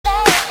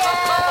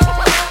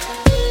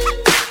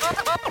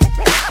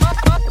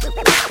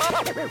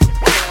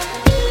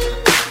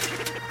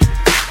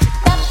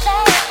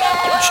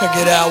Check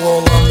it out,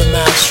 well, I'm the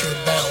master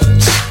of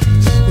balance.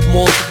 With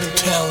multiple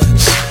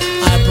talents,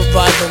 I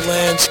provide the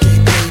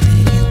landscape,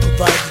 baby, you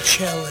provide the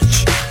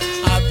challenge.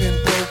 I've been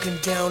broken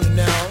down and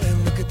out,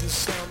 and look at the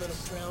sound that I'm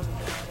drowning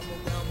out. I'm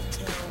around the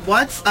town.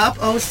 What's up,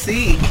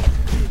 OC?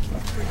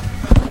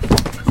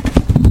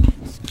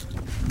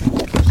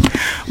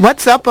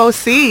 What's up,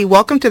 OC?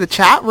 Welcome to the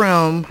chat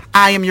room.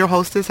 I am your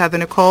hostess,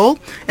 Heather-Nicole,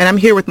 and I'm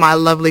here with my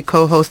lovely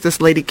co-hostess,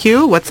 Lady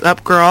Q. What's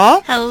up,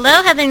 girl?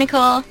 Hello,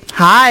 Heather-Nicole.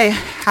 Hi.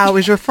 How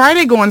is your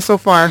Friday going so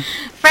far?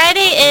 Friday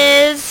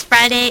is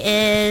Friday.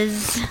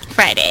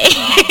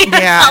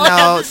 Yeah, I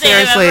know.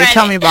 Seriously,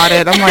 tell me about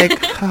it. I'm like,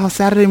 oh,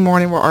 Saturday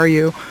morning, where are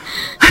you?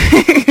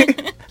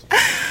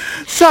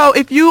 So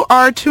if you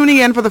are tuning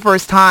in for the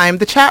first time,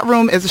 the chat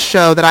room is a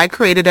show that I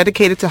created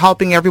dedicated to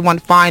helping everyone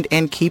find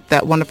and keep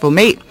that wonderful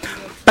mate,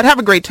 but have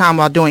a great time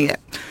while doing it.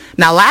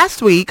 Now,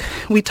 last week,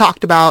 we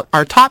talked about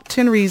our top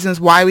 10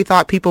 reasons why we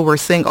thought people were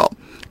single.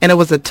 And it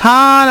was a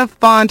ton of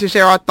fun to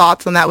share our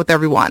thoughts on that with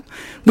everyone.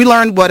 We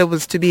learned what it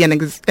was to be an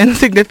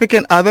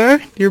insignificant other.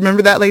 Do you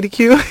remember that, Lady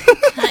Q?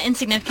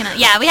 Insignificant.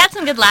 Yeah, we had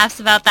some good laughs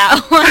about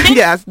that one.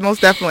 Yes,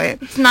 most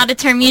definitely. It's not a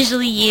term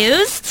usually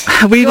used.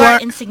 You are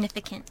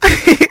insignificant.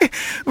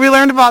 We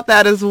learned about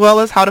that, as well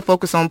as how to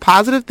focus on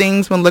positive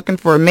things when looking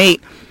for a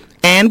mate.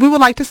 And we would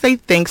like to say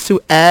thanks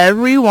to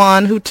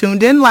everyone who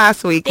tuned in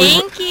last week.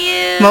 Thank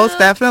you. Most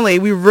definitely.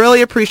 We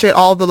really appreciate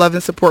all the love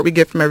and support we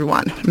get from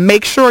everyone.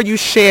 Make sure you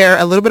share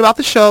a little bit about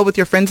the show with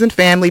your friends and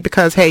family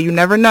because, hey, you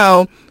never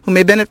know who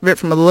may benefit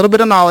from a little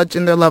bit of knowledge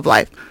in their love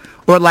life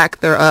or lack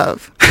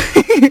thereof.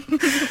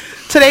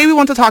 Today we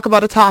want to talk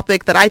about a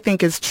topic that I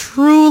think is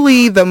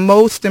truly the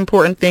most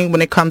important thing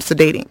when it comes to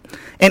dating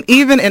and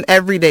even in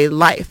everyday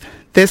life.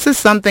 This is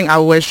something I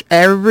wish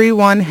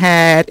everyone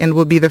had and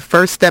will be the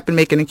first step in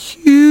making a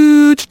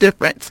huge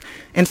difference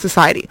in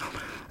society.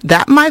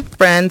 That, my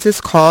friends,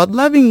 is called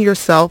loving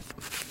yourself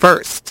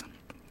first.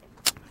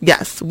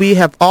 Yes, we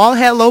have all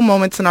had low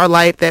moments in our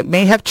life that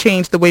may have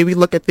changed the way we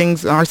look at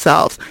things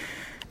ourselves.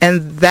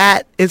 And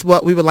that is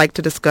what we would like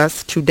to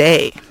discuss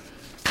today.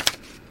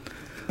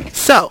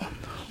 So,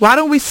 why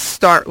don't we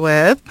start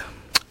with,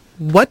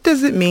 what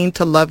does it mean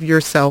to love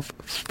yourself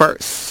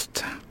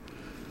first?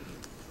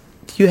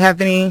 Do you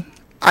have any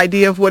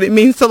idea of what it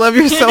means to love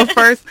yourself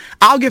first?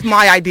 I'll give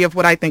my idea of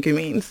what I think it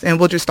means, and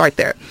we'll just start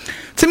there.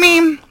 To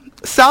me,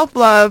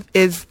 self-love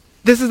is,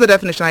 this is the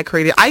definition I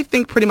created. I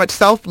think pretty much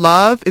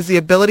self-love is the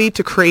ability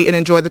to create and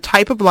enjoy the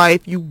type of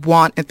life you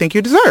want and think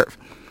you deserve.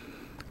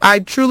 I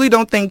truly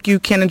don't think you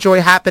can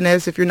enjoy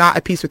happiness if you're not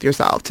at peace with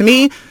yourself. To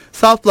me,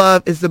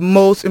 self-love is the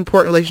most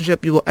important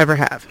relationship you will ever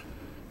have.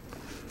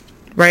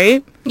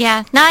 Right?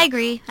 Yeah, no, I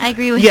agree. I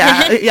agree with you.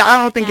 Yeah,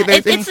 I don't think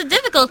it's a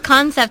difficult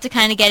concept to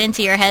kind of get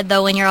into your head,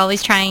 though, when you're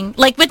always trying,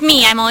 like with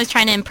me, I'm always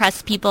trying to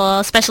impress people,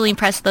 especially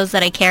impress those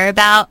that I care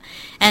about,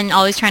 and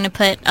always trying to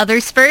put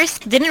others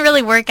first. Didn't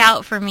really work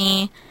out for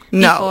me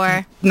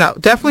before. No,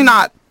 definitely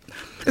not.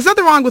 There's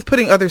nothing wrong with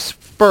putting others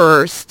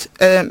first,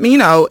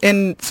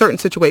 in certain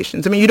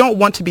situations. I mean, you don't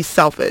want to be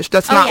selfish.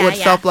 That's not what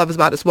self-love is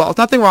about as well. There's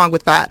nothing wrong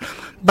with that.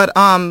 But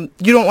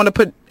you don't want to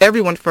put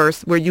everyone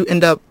first where you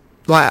end up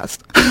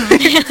last.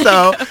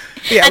 So,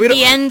 yeah. At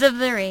the end of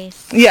the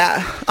race.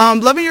 Yeah.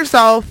 Loving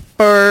yourself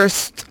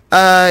first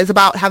is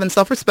about having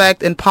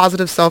self-respect and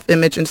positive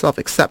self-image and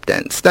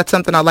self-acceptance. That's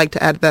something I'd like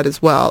to add to that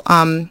as well.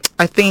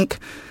 I think,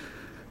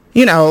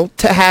 to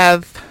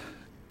have,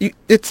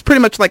 it's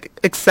pretty much like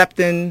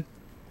accepting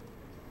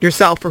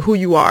yourself for who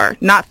you are,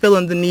 not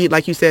feeling the need,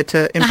 like you said,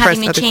 to impress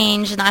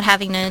others. Not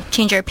having to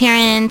change your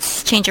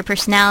appearance, change your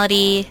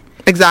personality.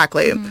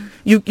 Exactly. Mm-hmm.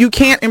 You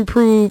can't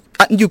improve,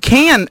 you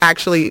can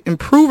actually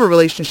improve a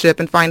relationship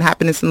and find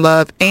happiness and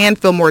love and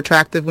feel more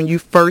attractive when you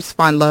first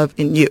find love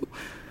in you,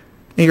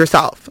 in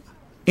yourself.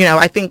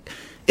 I think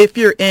if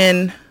you're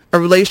in a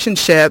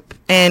relationship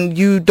and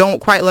you don't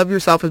quite love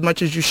yourself as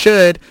much as you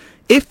should,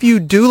 if you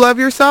do love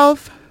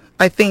yourself,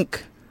 I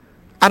think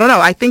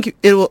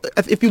it will,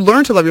 if you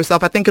learn to love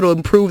yourself, I think it'll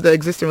improve the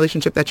existing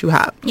relationship that you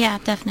have. Yeah,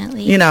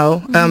 definitely.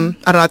 Mm-hmm.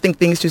 I don't know, I think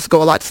things just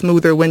go a lot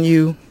smoother when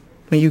you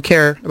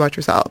care about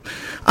yourself.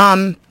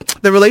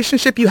 The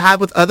relationship you have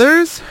with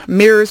others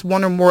mirrors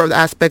one or more of the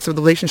aspects of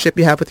the relationship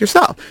you have with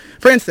yourself.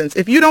 For instance,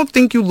 if you don't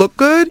think you look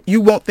good,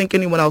 you won't think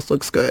anyone else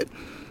looks good.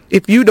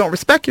 If you don't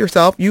respect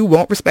yourself, you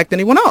won't respect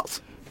anyone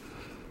else.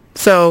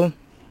 So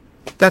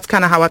that's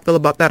kind of how I feel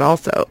about that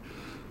also.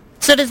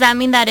 So does that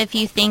mean that if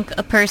you think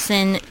a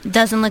person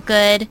doesn't look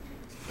good,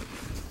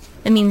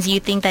 it means you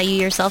think that you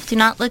yourself do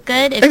not look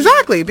good?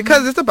 Exactly,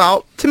 because it's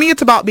about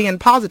being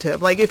positive.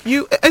 Like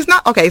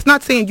it's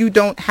not saying you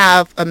don't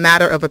have a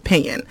matter of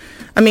opinion.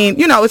 I mean,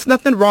 it's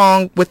nothing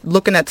wrong with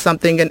looking at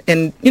something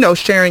and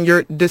sharing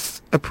your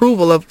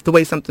disapproval of the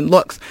way something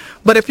looks.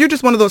 But if you're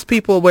just one of those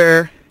people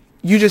where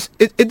you just,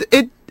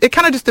 it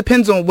kind of just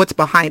depends on what's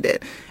behind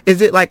it.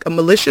 Is it like a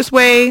malicious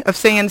way of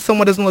saying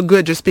someone doesn't look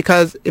good just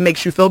because it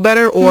makes you feel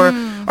better? Or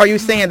are you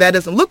saying that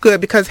doesn't look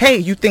good because, hey,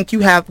 you think you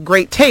have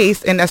great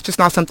taste and that's just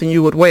not something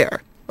you would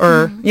wear?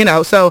 Or,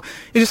 so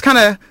it just kind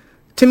of,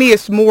 to me,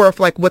 it's more of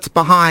like what's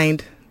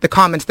behind the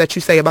comments that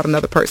you say about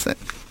another person.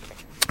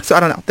 So I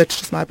don't know. That's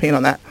just my opinion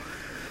on that.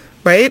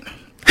 Right?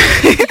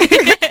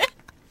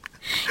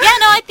 Yeah,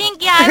 no, I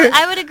think,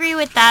 I would agree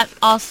with that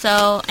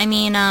also. I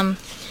mean,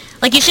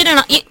 like, you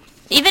shouldn't,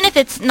 even if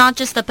it's not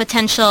just a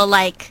potential,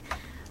 like,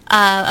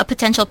 a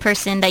potential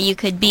person that you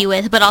could be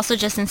with, but also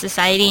just in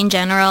society in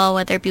general,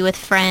 whether it be with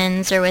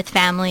friends or with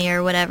family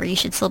or whatever, you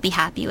should still be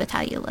happy with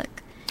how you look.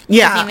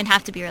 Yeah. It doesn't even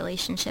have to be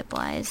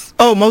relationship-wise.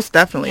 Oh, most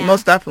definitely. Yeah.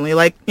 Most definitely.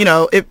 Like, you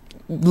know,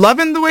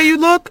 loving the way you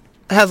look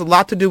has a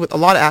lot to do with a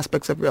lot of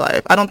aspects of your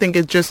life. I don't think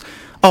it's just,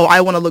 oh,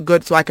 I want to look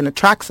good so I can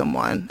attract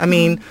someone. I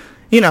mean,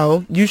 you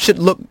know, you should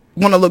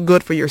want to look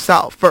good for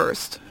yourself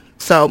first.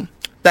 So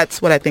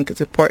that's what I think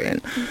is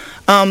important.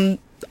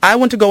 I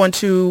want to go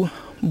into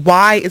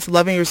why is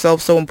loving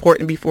yourself so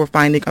important before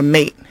finding a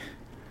mate.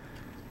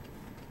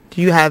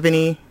 Do you have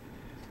any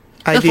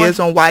ideas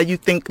on why you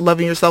think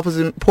loving yourself is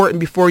important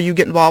before you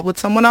get involved with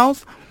someone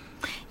else?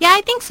 Yeah,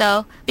 I think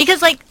so.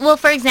 Because, like, well,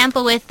 for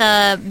example, with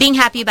being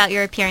happy about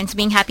your appearance,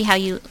 being happy how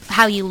you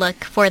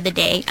look for the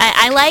day.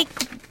 I like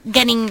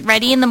getting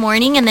ready in the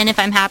morning, and then if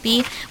I'm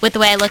happy with the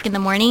way I look in the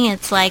morning,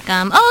 it's like,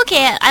 oh,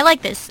 okay, I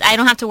like this. I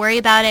don't have to worry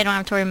about it. I don't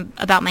have to worry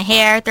about my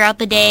hair throughout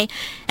the day.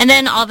 And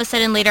then all of a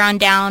sudden, later on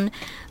down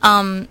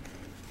the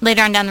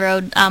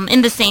road,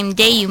 in the same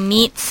day, you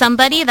meet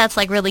somebody that's,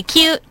 like, really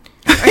cute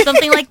or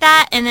something like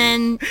that, and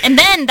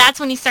then that's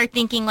when you start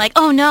thinking, like,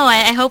 oh no,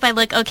 I hope I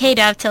look okay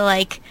to have to,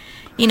 like,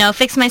 you know,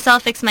 fix my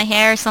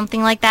hair or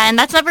something like that. And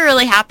that's never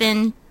really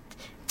happened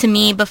to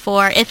me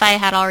before, if I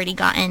had already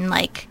gotten,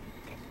 like,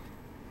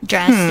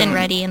 dressed and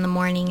ready in the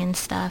morning and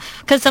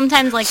stuff, because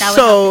sometimes, like, that would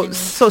happen to me.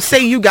 So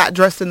say you got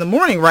dressed in the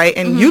morning, right,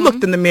 and you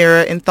looked in the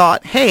mirror and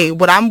thought, hey,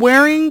 what I'm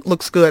wearing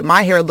looks good,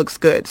 my hair looks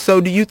good.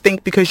 So do you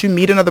think because you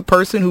meet another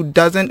person who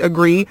doesn't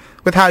agree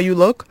with how you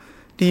look,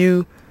 do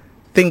you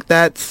think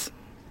that's...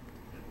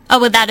 Oh,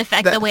 would that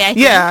affect the way I think?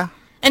 Yeah.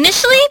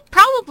 Initially,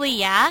 probably,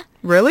 yeah.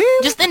 Really?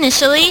 Just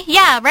initially,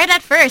 yeah, right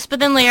at first. But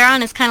then later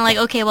on, it's kind of like,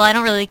 okay, well, I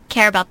don't really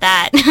care about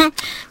that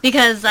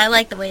because I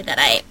like the way that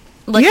I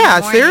look. Yeah,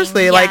 in the morning.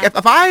 seriously. Yeah. Like,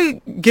 if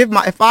I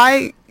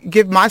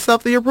give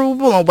myself the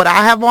approval on what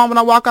I have on when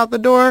I walk out the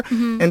door,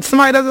 and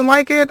somebody doesn't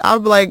like it, I'll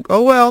be like,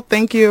 oh well,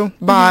 thank you,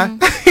 bye.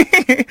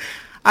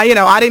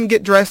 I didn't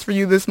get dressed for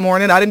you this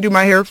morning. I didn't do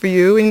my hair for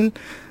you, and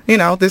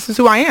this is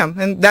who I am.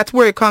 And that's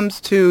where it comes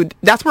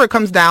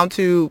down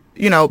to,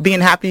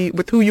 being happy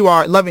with who you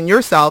are, loving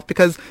yourself,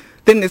 because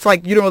then it's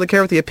like you don't really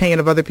care what the opinion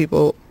of other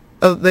people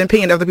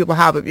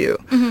have of you.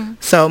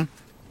 So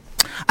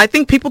I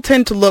think people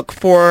tend to look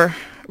for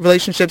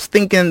relationships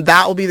thinking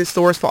that will be the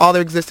source for all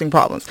their existing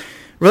problems.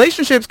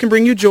 Relationships can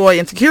bring you joy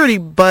and security,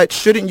 but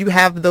shouldn't you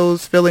have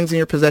those feelings in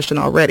your possession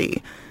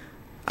already?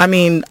 I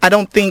mean, I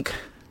don't think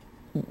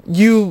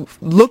you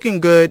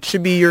looking good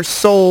should be your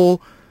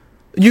sole...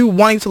 You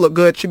wanting to look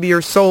good should be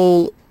your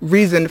sole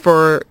reason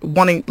for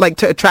wanting, like,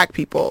 to attract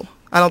people.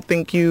 I don't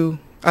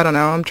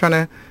know. I'm trying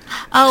to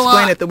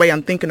explain it the way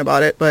I'm thinking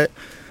about it, but...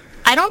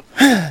 I don't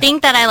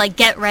think that I, like,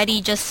 get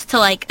ready just to,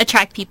 like,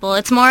 attract people.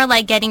 It's more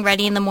like getting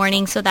ready in the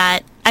morning so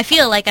that I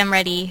feel like I'm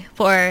ready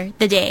for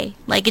the day.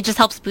 Like, it just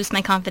helps boost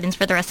my confidence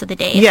for the rest of the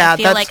day. Yeah, I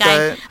feel like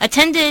I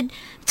attended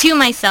to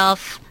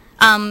myself,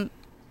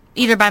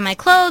 either by my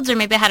clothes, or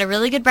maybe I had a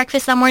really good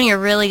breakfast that morning or a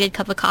really good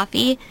cup of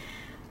coffee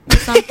or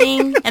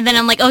something. And then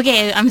I'm like,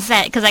 okay, I'm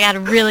set because I got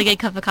a really good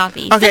cup of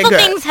coffee. Okay, Simple good.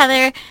 things,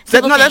 Heather.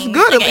 That's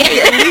good.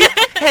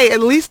 Okay.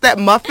 At least that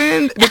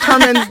muffin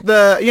determines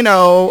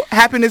the,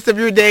 happiness of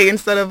your day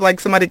instead of, like,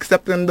 somebody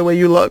accepting the way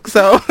you look.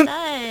 So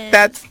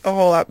that's a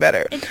whole lot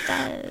better. It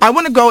does. I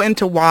want to go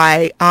into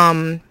why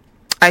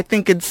I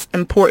think it's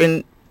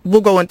important.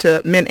 We'll go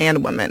into men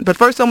and women. But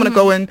first I want to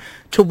go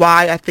into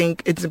why I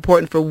think it's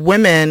important for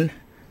women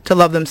to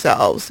love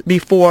themselves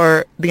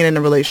before being in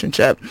a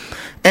relationship.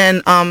 And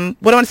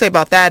what I want to say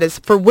about that is,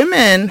 for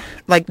women,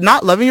 like,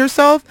 not loving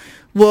yourself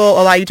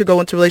will allow you to go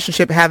into a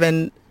relationship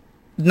having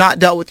not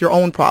dealt with your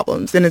own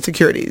problems and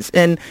insecurities.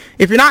 And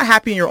if you're not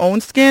happy in your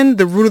own skin,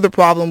 the root of the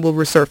problem will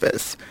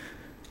resurface.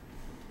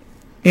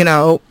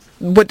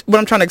 What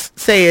I'm trying to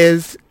say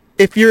is,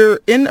 if you're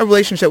in a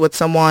relationship with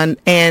someone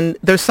and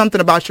there's something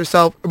about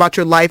yourself, about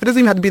your life, it doesn't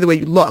even have to be the way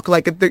you look.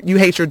 Like, if you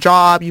hate your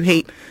job, you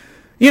hate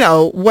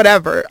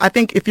whatever. I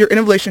think if you're in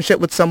a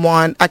relationship with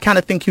someone, I kind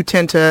of think you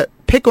tend to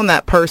pick on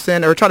that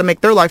person or try to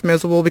make their life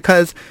miserable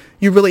because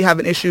you really have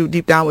an issue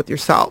deep down with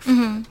yourself.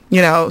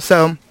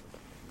 So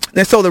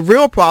the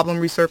real problem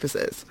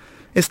resurfaces.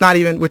 It's not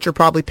even what you're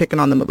probably picking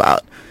on them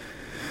about.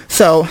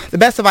 So the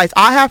best advice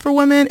I have for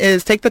women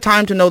is take the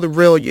time to know the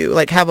real you.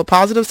 Like, have a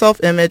positive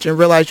self-image and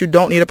realize you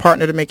don't need a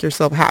partner to make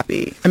yourself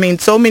happy. I mean,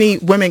 so many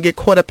women get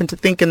caught up into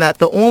thinking that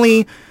the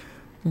only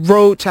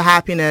road to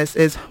happiness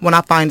is when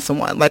I find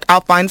someone. Like,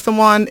 I'll find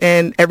someone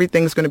and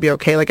everything's going to be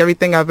okay. Like,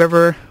 everything I've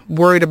ever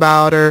worried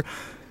about or,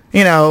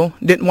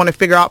 didn't want to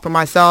figure out for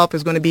myself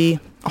is going to be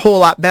a whole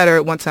lot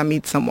better once I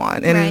meet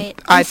someone. And right.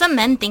 And some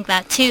men think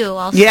that too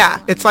also. Yeah.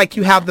 It's like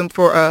you have them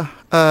for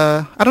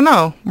I don't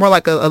know, more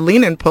like a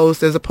lean-in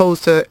post as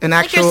opposed to an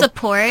actual... Like your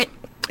support.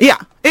 Yeah.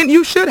 And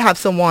you should have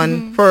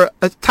someone for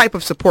a type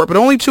of support, but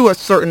only to a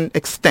certain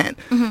extent,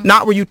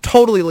 not where you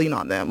totally lean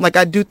on them. Like,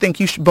 I do think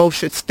you both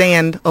should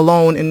stand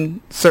alone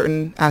in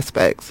certain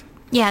aspects.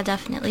 Yeah,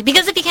 definitely.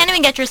 Because if you can't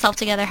even get yourself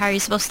together, how are you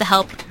supposed to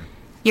help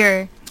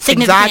your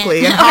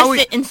significant And how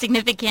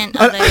insignificant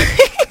other?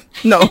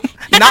 No,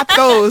 not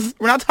those.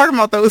 We're not talking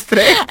about those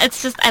today.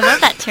 It's just, I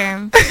love that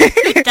term.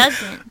 Who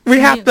doesn't? We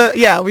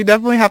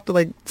definitely have to,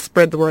 like,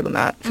 spread the word on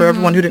that for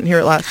everyone who didn't hear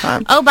it last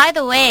time. Oh, by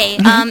the way,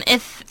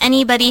 if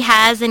anybody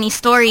has any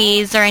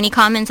stories or any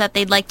comments that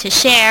they'd like to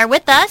share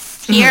with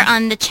us here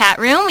on the chat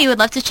room, we would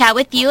love to chat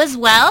with you as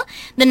well.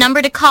 The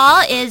number to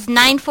call is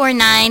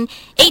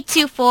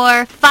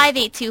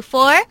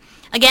 949-824-5824.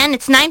 Again,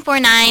 it's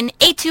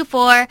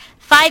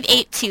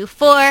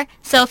 949-824-5824.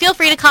 So feel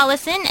free to call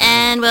us in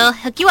and we'll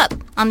hook you up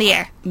on the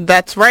air.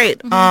 That's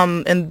right.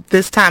 And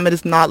this time it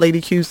is not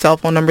Lady Q's cell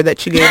phone number that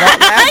she gave out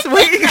last week.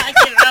 I did not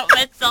give out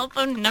my cell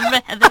phone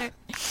number, Heather.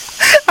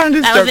 I'm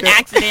just That joking. was an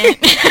accident.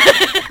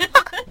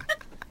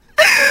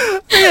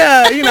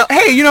 Yeah,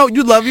 hey,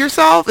 you love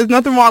yourself. There's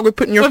nothing wrong with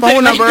putting your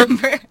phone number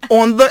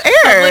on the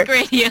air.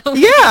 Public radio.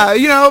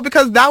 Yeah,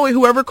 because that way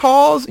whoever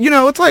calls,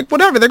 it's like,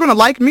 whatever. They're going to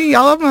like me. I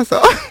love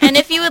myself. And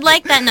if you would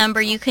like that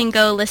number, you can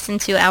go listen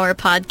to our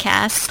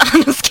podcast.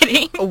 I'm just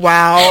kidding.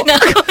 Wow. No.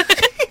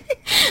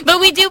 But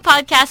we do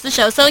podcast the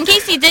show. So in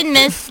case you did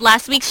miss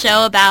last week's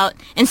show about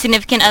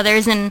insignificant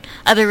others and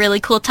other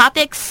really cool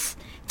topics,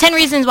 10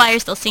 reasons why you're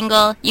still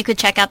single, you could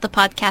check out the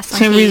podcast on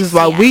 10 reasons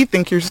why KUCI. we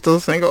think you're still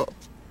single.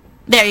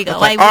 There you go.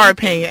 That's like why our we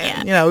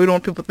opinion. yeah. We don't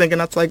want people thinking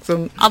that's like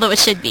some... Although it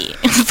should be.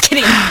 Just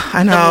kidding.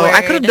 I know.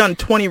 I could have done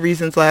 20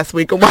 reasons last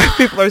week of why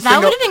people are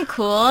single. That would have been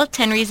cool.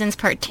 10 reasons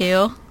part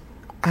 2.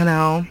 I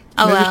know.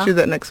 Oh, Maybe well. we'll do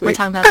that next week. We're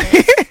talking about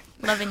this.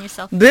 Loving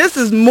yourself. This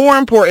is more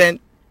important,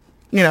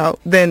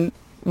 than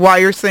why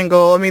you're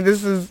single. I mean,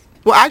 this is...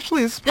 Well,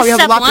 actually, this probably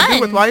has a lot to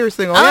do with why you're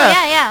single. Oh,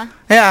 yeah.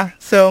 Yeah,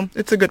 so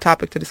it's a good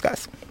topic to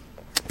discuss.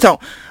 So,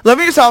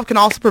 loving yourself can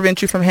also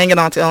prevent you from hanging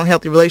on to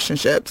unhealthy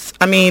relationships.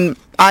 I mean,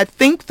 I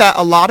think that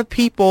a lot of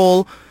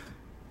people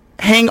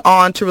hang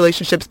on to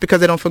relationships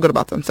because they don't feel good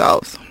about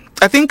themselves.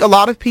 I think a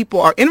lot of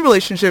people are in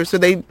relationships so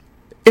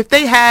if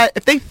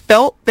they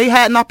felt they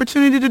had an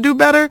opportunity to do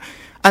better,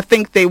 I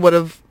think they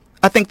would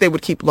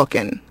keep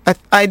looking.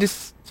 I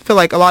just feel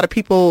like a lot of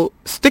people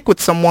stick with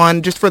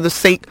someone just for the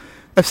sake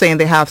of saying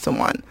they have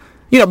someone.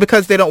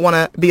 Because they don't want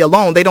to be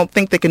alone. They don't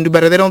think they can do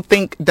better. They don't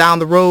think down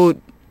the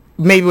road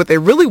maybe what they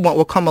really want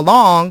will come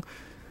along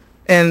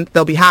and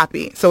they'll be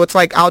happy. So it's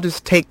like, I'll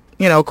just take,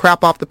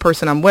 crap off the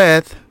person I'm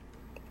with,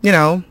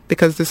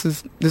 because this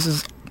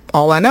is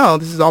all I know.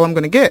 This is all I'm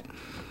going to get.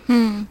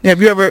 Did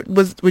you ever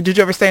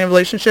stay in a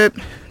relationship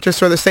just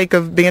for the sake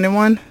of being in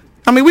one?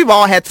 I mean, we've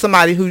all had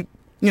somebody who,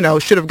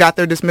 should have got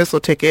their dismissal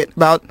ticket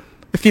about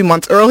a few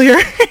months earlier.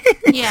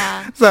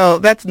 Yeah. So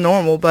that's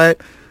normal.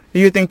 But do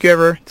you think you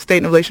ever stayed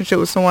in a relationship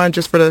with someone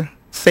just for the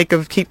sake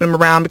of keeping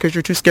them around because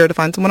you're too scared to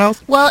find someone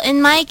else? Well,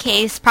 in my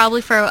case,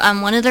 probably for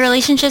one of the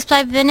relationships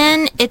I've been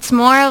in, it's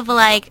more of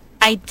like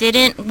I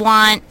didn't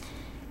want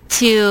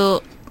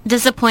to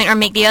disappoint or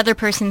make the other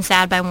person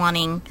sad by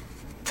wanting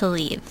to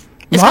leave.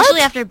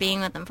 Especially after being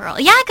with them for a while.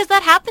 Yeah, because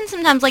that happens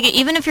sometimes. Like,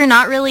 even if you're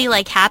not really,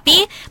 like,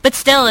 happy, but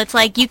still, it's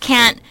like you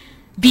can't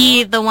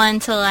be the one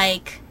to,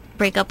 like,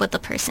 break up with the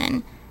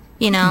person,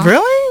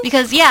 Really?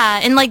 Because, yeah,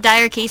 in, like,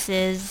 dire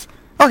cases.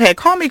 Okay,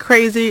 call me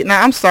crazy.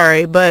 Now, I'm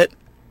sorry, but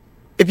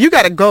if you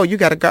gotta go, you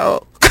gotta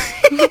go.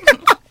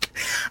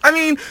 I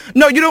mean,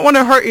 no, you don't want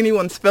to hurt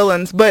anyone's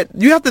feelings, but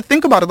you have to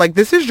think about it. Like,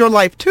 this is your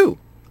life, too.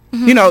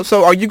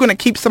 So are you going to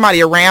keep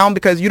somebody around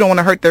because you don't want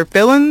to hurt their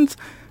feelings?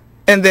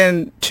 And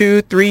then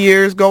 2-3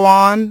 years go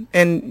on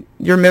and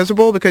you're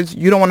miserable because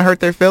you don't want to hurt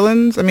their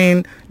feelings? I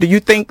mean, do you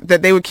think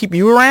that they would keep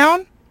you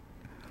around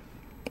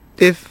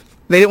if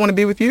they didn't want to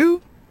be with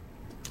you?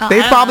 Oh,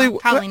 They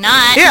probably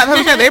not. Yeah, that's what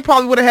I'm saying. They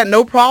probably would have had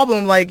no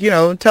problem, like,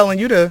 telling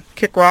you to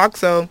kick rock.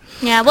 So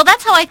Yeah, well,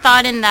 that's how I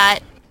thought in that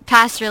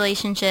past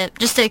relationship,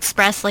 just to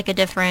express, like, a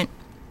different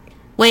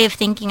way of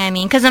thinking, I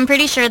mean. Because I'm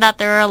pretty sure that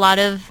there are a lot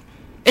of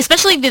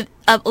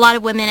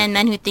women and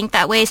men who think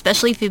that way,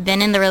 especially if you've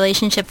been in the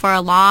relationship for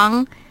a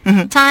long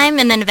time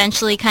and then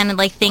eventually kind of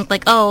like think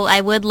like, oh,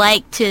 I would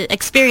like to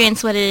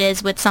experience what it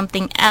is with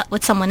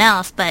with someone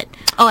else, but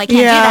I can't do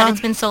that. It's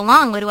been so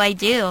long. What do I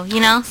do?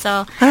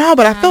 So I know,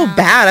 but I feel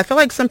bad. I feel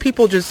like some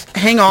people just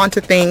hang on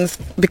to things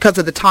because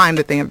of the time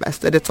that they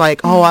invested. It's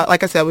like,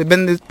 like I said, we've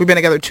been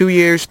together 2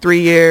 years, 3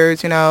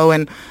 years,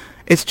 and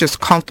it's just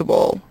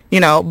comfortable,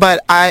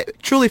 But I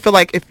truly feel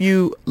like if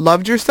you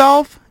loved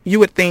yourself, you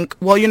would think,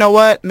 well, you know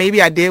what?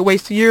 Maybe I did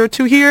waste a year or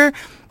two here,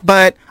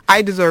 but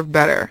I deserve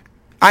better.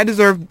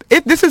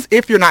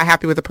 If you're not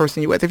happy with the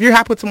person you're with. If you're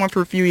happy with someone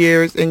for a few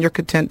years and you're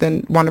content,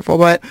 then wonderful.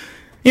 But,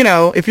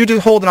 if you're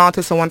just holding on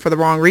to someone for the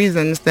wrong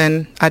reasons,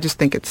 then I just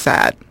think it's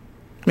sad,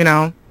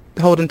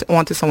 holding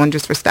on to someone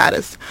just for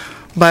status.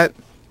 But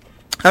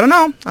I don't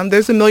know.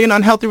 There's a million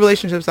unhealthy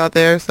relationships out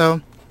there, so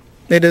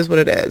it is what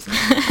it is.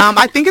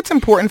 I think it's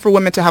important for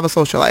women to have a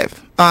social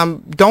life.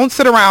 Don't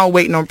sit around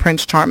waiting on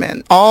Prince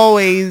Charming.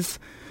 Always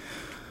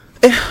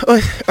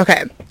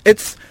Okay,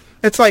 it's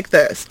like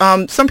this.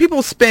 Some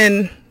people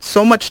spend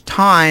so much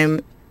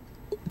time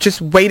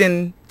just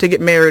waiting to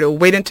get married or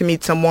waiting to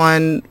meet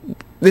someone.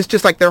 It's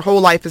just like their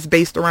whole life is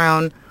based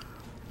around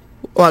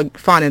like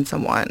finding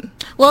someone.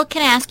 Well,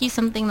 can I ask you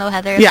something though,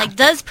 Heather? Yeah. Like,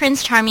 does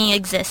Prince Charming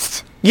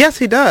exist? Yes,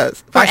 he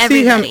does. For I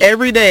see him everybody.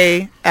 every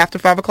day after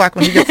 5 o'clock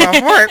when he gets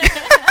off work.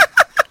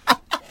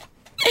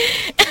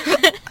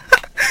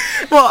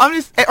 Well, I'm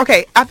just,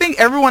 okay, I think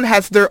everyone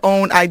has their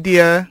own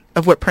idea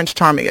of what Prince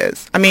Charming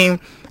is. I mean,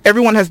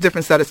 everyone has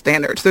different set of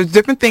standards. There's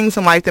different things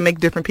in life that make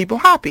different people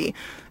happy.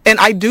 And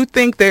I do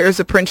think there is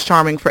a Prince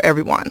Charming for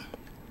everyone.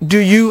 Do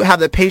you have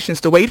the patience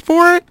to wait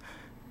for it?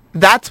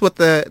 That's what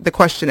the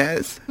question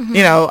is. Mm-hmm.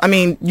 You know, I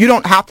mean, you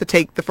don't have to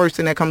take the first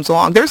thing that comes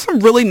along. There's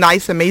some really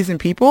nice, amazing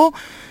people.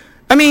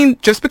 I mean,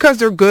 just because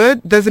they're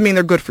good doesn't mean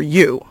they're good for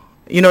you.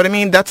 You know what I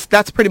mean? That's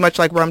pretty much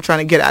like where I'm trying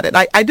to get at it.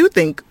 I do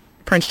think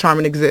Prince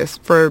Charming exists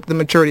for the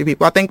majority of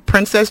people. I think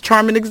Princess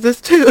Charming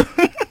exists too.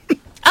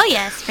 Oh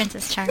yes,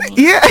 Princess Charming.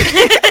 Yeah.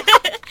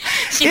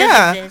 She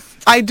does exist.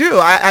 I do.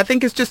 I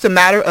think it's just a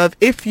matter of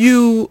if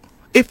you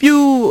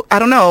I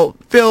don't know,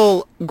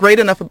 feel great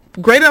enough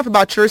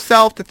about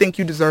yourself to think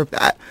you deserve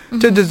that,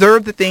 to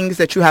deserve the things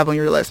that you have on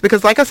your list.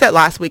 Because like I said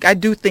last week, I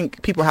do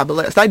think people have a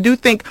list. I do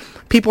think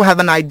people have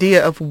an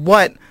idea of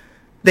what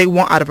they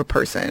want out of a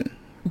person,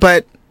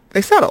 but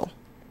they settle.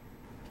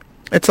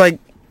 It's like,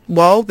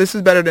 well, this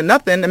is better than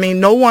nothing. I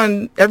mean,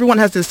 everyone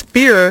has this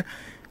fear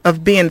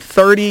of being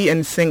 30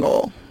 and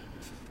single.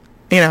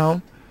 You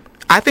know,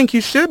 I think you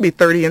should be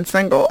 30 and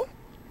single.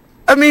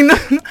 I mean,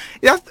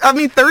 yes,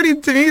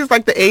 30 to me is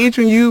like the age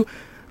when you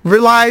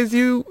realize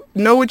you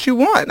know what you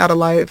want out of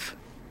life.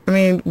 I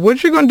mean,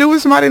 what you going to do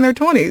with somebody in their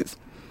 20s?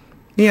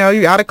 You know,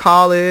 you out of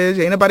college,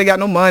 ain't nobody got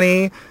no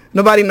money,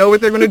 nobody know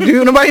what they're going to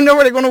do, nobody know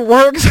where they're going to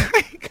work. It's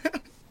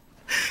like,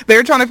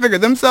 they're trying to figure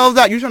themselves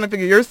out, you're trying to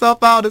figure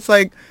yourself out. It's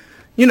like,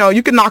 you know,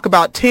 you can knock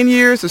about 10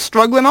 years of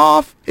struggling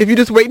off if you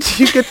just wait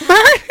till you get 30.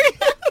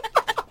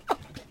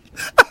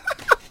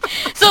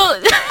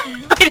 So,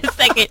 wait a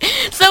second.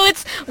 So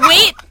it's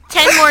wait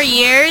 10 more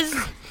years?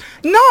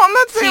 No, I'm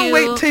not saying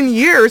wait 10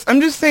 years.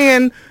 I'm just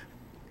saying,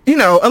 you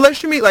know,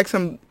 unless you meet like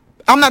I'm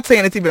not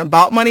saying it's even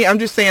about money. I'm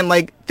just saying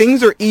like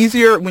things are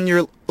easier when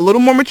you're a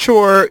little more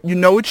mature. You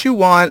know what you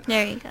want.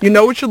 There you go. You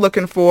know what you're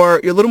looking for.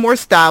 You're a little more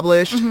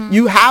established.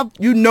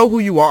 You know who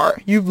you are.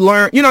 You've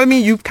learned, you know what I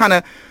mean? You've kind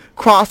of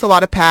crossed a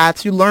lot of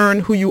paths. You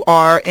learn who you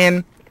are,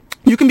 and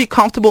you can be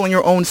comfortable in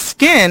your own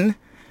skin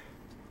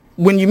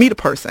when you meet a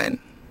person.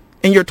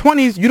 In your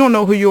 20s, you don't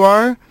know who you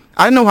are.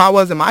 I know how I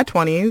was in my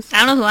 20s.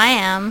 I don't know who I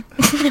am.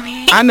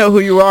 I know who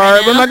you are,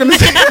 but I'm not going to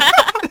say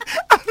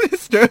I'm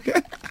just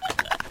joking.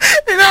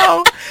 You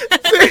know,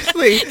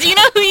 seriously. Do you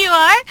know who you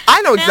are?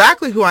 I know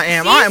exactly who I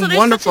am. See, I so am there's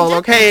wonderful, such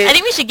a difference. okay? I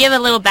think we should give a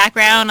little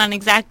background on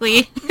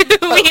exactly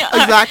who we are.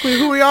 Exactly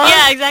who we are?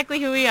 Yeah,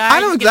 exactly who we are. I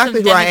know Just give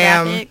exactly some who I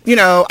am. demographics. You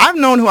know, I've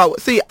known who I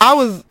was. See, I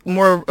was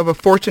more of a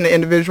fortunate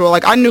individual.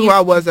 Like, I knew who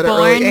I was at an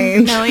early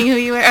age. Knowing who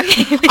you were?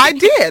 Okay. I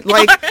did.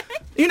 Like,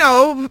 you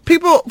know,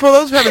 people, for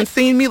those who haven't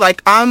seen me,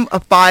 like, I'm a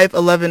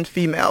 5'11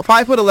 female.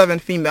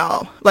 5'11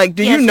 female. Like,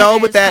 do you know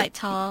what that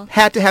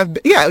had to have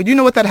been? Yeah, do you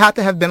know what that had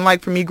to have been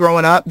like for me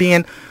growing up?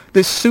 Being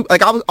this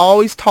like, I was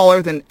always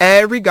taller than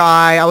every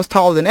guy. I was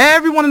taller than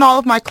everyone in all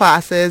of my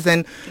classes.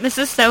 And this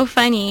is so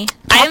funny.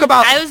 I've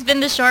always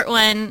been the short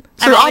one.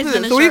 So,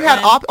 we've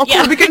had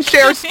okay, we can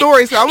share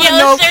stories. So I want to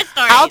know. Share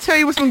stories. I'll tell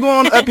you what's been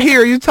going on up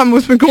here. You tell me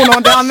what's been going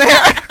on down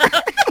there.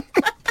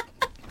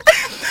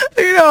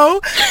 You know,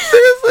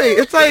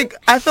 seriously, it's like,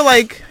 I feel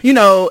like, you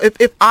know,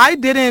 if I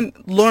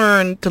didn't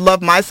learn to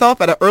love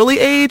myself at an early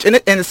age, and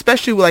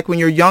especially like when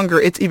you're younger,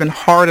 it's even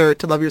harder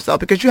to love yourself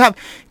because you have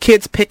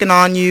kids picking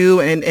on you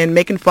and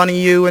making fun of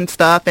you and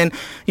stuff. And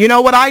you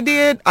know what I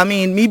did? I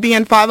mean, me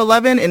being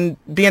 5'11 and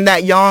being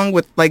that young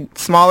with like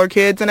smaller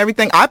kids and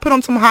everything, I put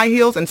on some high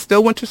heels and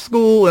still went to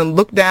school and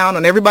looked down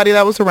on everybody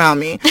that was around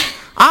me.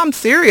 I'm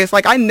serious.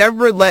 Like, I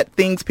never let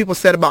things people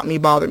said about me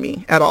bother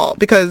me at all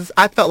because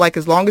I felt like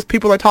as long as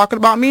people are talking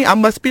about me, I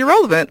must be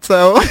irrelevant.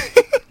 So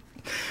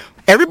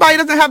everybody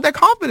doesn't have that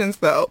confidence,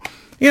 though.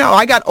 You know,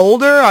 I got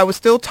older, I was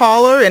still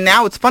taller, and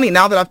now it's funny,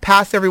 now that I've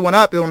passed everyone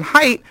up on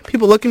height,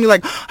 people look at me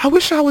like, I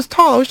wish I was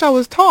tall, I wish I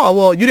was tall.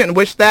 Well, you didn't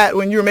wish that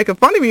when you were making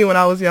fun of me when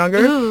I was younger.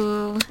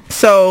 Ooh.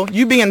 So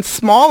you being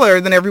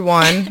smaller than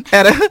everyone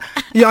at a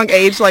young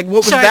age, like,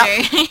 what was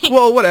that?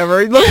 Well,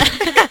 whatever.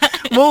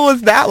 What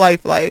was that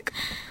life like?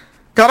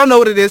 'Cause I don't know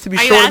what it is to be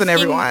shorter than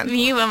everyone.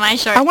 You am I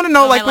short? I want to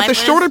know, like, what the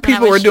shorter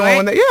people were doing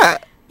when they,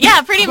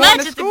 Yeah, pretty going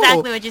much. to It's school.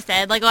 exactly what you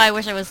said. Like, oh, I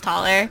wish I was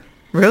taller.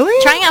 Really?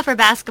 Trying out for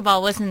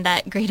basketball wasn't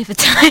that great of a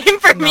time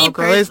for me. No,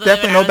 girl, it's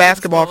definitely no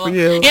basketball for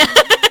you. Yeah.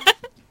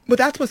 But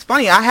that's what's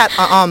funny. I had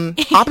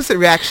opposite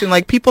reaction.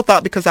 Like, people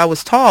thought because I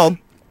was tall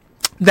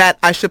that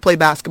I should play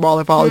basketball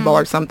or volleyball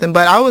or something.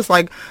 But I was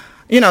like,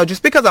 you know,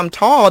 just because I'm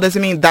tall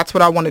doesn't mean that's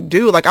what I want to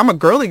do. Like, I'm a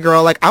girly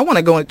girl. Like, I want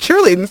to go in a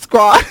cheerleading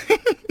squad.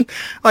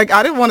 Like,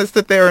 I didn't want to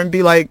sit there and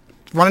be like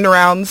running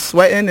around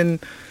sweating, and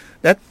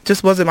that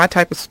just wasn't my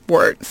type of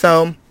sport.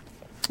 So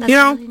That's You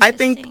know, really I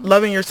think interesting.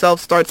 loving yourself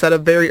starts at a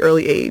very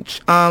early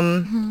age.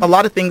 A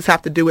lot of things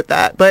have to do with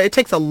that. But it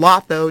takes a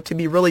lot, though, to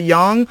be really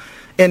young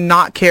and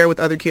not care what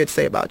other kids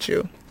say about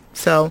you.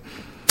 So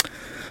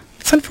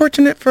it's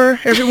unfortunate for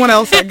everyone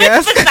else, I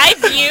guess.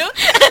 Besides you.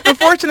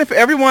 Unfortunate for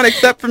everyone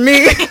except for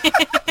me.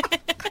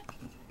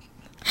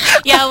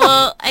 Yeah,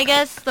 well, I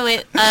guess the way...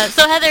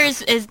 so Heather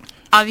is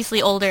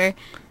obviously older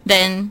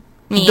than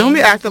me. Don't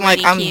be acting like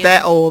Lady I'm Q.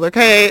 that old,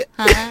 okay?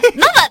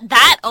 Not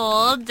that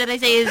old. Did I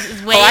say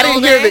is way older? I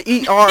didn't hear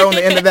the ER on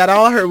the end of that.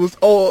 All I heard was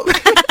old.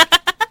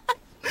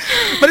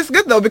 But it's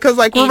good, though, because,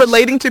 like, we're Age.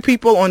 relating to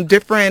people on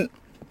different,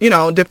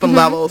 different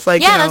levels.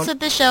 Like, Yeah, you know, that's what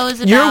the show is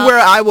about. you're where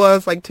I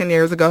was, like, 10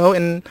 years ago,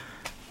 and,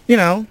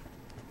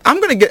 I'm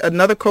going to get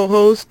another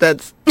co-host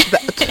that's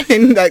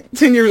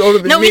 10 years older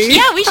than No, me.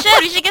 we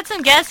should get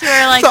some guests who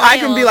are like so I way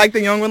can be old. like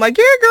the young one, like,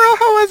 yeah, girl,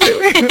 how was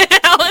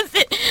it? How was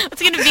it?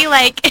 What's it gonna be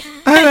like?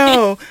 I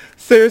know.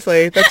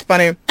 Seriously, that's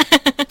funny.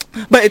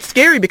 But it's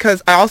scary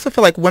because I also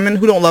feel like women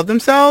who don't love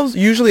themselves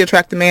usually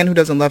attract a man who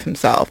doesn't love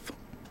himself.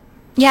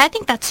 Yeah, I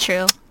think that's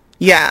true.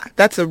 Yeah,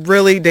 that's a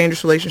really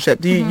dangerous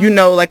relationship. Do you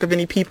know, like, of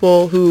any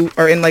people who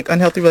are in, like,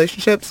 unhealthy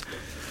relationships?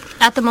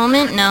 At the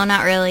moment, no,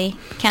 not really.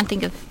 Can't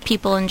think of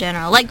people in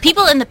general. Like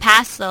people in the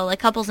past, though, like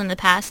couples in the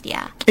past,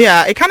 yeah.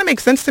 Yeah, it kind of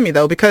makes sense to me,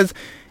 though, because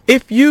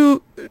if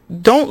you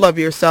don't love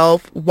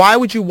yourself, why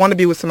would you want to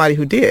be with somebody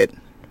who did?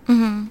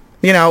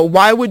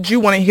 Why would you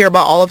want to hear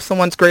about all of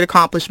someone's great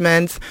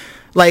accomplishments,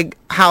 like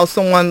how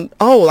someone,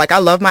 I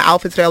love my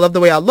outfit today, I love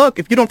the way I look.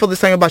 If you don't feel the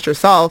same about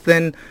yourself,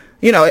 then,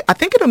 I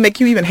think it'll make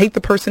you even hate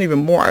the person even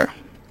more.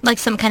 Like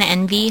some kind of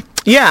envy.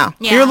 Yeah,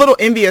 Yeah. you're a little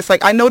envious.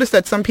 Like, I noticed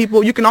that some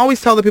people, you can always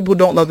tell the people who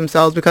don't love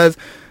themselves because,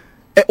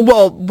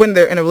 when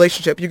they're in a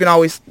relationship, you can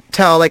always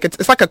tell, like,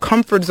 it's like a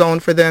comfort zone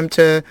for them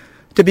to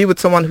be with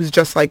someone who's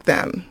just like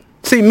them.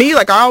 See, me,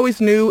 like, I always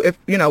knew if,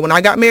 when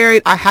I got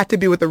married, I had to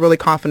be with a really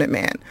confident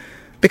man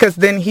because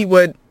then he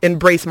would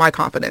embrace my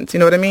confidence. You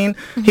know what I mean?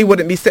 He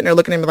wouldn't be sitting there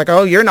looking at me like,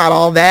 oh, you're not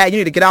all that. You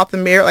need to get out the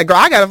mirror. Like, girl,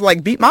 I got to,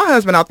 like, beat my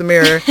husband out the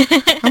mirror.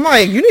 I'm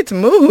like, you need to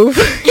move.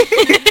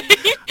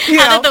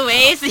 Out of the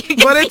way so you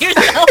But can see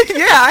yourself.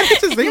 yeah, I get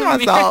to see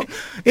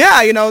myself.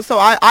 Yeah, so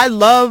I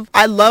love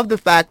the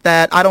fact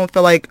that I don't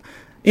feel like,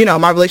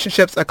 my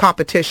relationship's a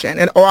competition,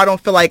 or I don't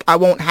feel like I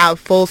won't have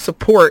full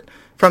support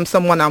from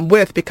someone I'm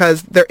with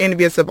because they're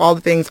envious of all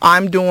the things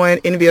I'm doing,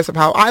 envious of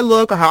how I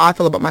look or how I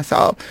feel about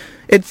myself.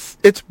 It's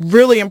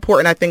really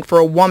important, I think, for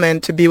a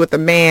woman to be with a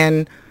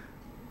man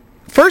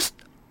first.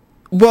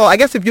 Well, I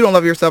guess if you don't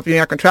love yourself, you're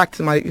not going to attract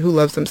somebody who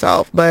loves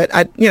himself. But,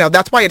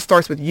 that's why it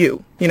starts with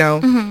you.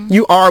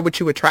 You are what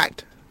you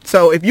attract.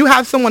 So if you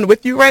have someone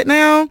with you right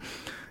now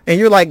and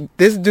you're like,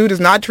 this dude is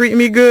not treating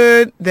me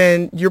good,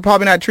 then you're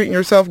probably not treating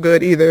yourself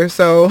good either.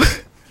 So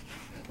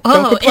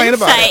don't complain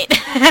about it.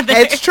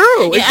 It's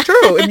true. Yeah. It's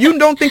true. If you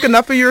don't think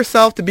enough of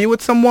yourself to be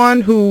with someone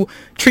who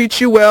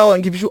treats you well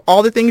and gives you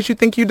all the things you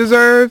think you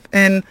deserve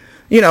and,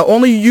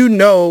 only you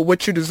know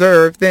what you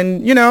deserve,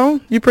 then,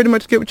 you pretty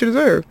much get what you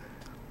deserve.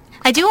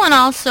 I do want to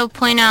also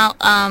point out,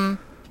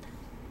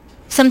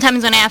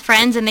 sometimes when I have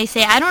friends and they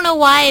say, I don't know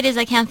why it is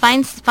I can't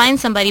find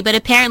somebody, but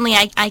apparently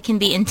I can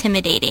be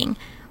intimidating.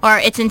 Or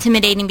it's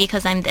intimidating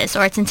because I'm this,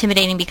 or it's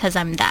intimidating because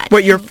I'm that.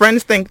 What, your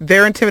friends think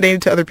they're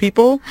intimidating to other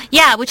people?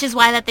 Yeah, which is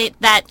why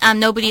that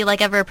nobody like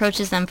ever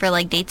approaches them for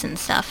like dates and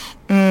stuff.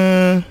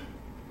 Like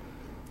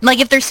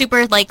if they're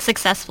super like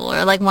successful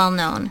or like well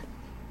known.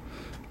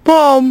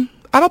 Well,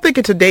 I don't think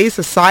in today's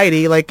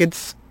society, like,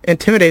 it's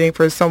intimidating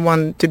for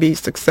someone to be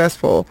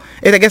successful.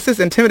 And I guess it's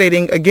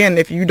intimidating, again,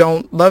 if you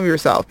don't love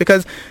yourself.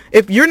 Because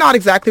if you're not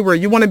exactly where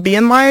you want to be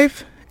in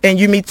life and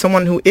you meet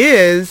someone who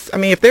is, I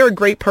mean, if they're a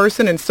great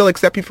person and still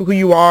accept you for who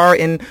you are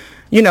and,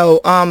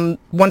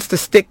 wants to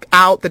stick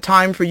out the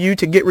time for you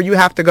to get where you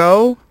have to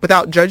go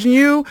without judging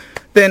you,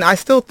 then I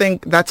still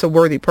think that's a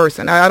worthy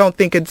person. I don't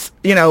think it's,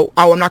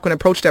 I'm not going to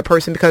approach that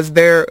person because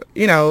they're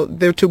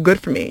too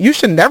good for me. You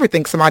should never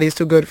think somebody is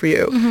too good for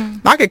you.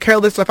 I could care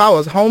less if I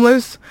was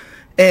homeless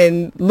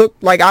and look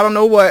like I don't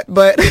know what,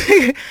 but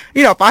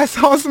if I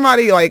saw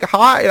somebody like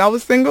hot and I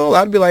was single,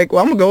 I'd be like,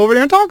 well, I'm gonna go over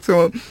there and talk to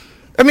him.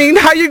 I mean,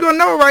 how you gonna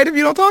know, right, if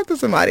you don't talk to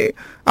somebody?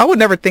 I would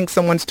never think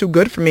someone's too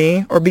good for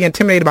me or be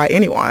intimidated by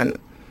anyone.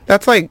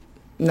 That's like,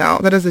 no,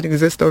 that doesn't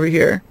exist over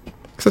here.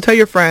 So tell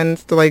your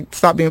friends to, like,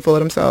 stop being full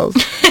of themselves.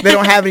 They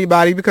don't have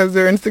anybody because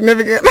they're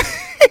insignificant.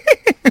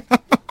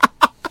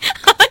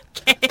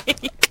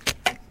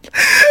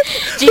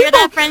 Do you hear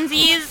that,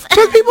 frenzies?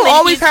 Because people Lady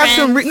always Q's have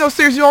some friends. no,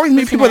 seriously, you always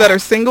meet Listen people to that that. are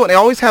single, and they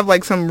always have,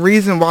 like, some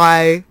reason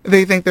why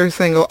they think they're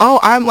single. Oh,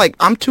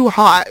 I'm too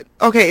hot.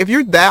 Okay, if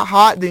you're that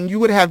hot, then you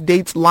would have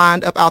dates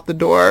lined up out the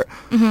door.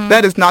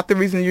 That is not the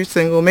reason you're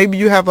single. Maybe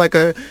you have, like,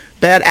 a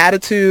bad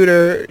attitude,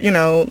 or,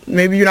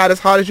 maybe you're not as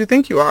hot as you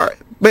think you are.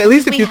 But at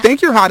least if you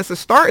think you're hot, it's a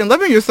start in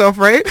loving yourself,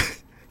 right?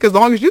 Because as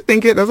long as you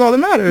think it, that's all that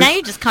matters. Now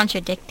you're just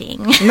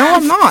contradicting. No,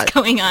 I'm not. What's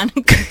going on?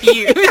 I'm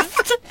confused.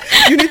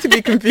 You need to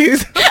be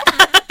confused. All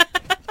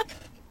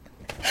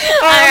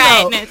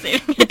right. know. No,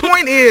 so- The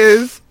point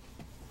is,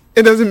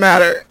 it doesn't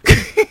matter.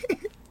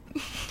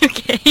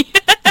 Okay.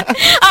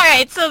 All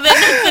right, so then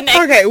that's the next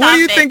Okay, what do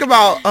you topic. think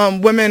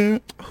about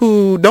women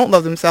who don't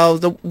love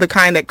themselves, the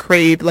kind that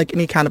crave like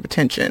any kind of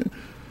attention?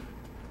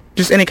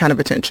 Just any kind of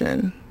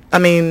attention. I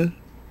mean,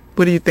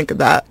 what do you think of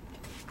that?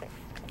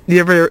 You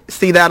ever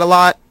see that a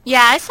lot?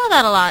 Yeah, I saw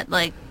that a lot,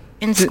 like,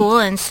 in school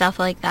and stuff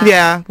like that.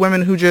 Yeah,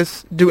 women who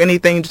just do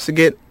anything just to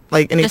get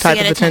like any Just type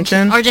to of get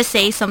attention. Or just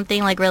say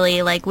something, like,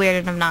 really, like, weird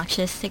and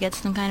obnoxious to get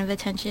some kind of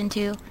attention,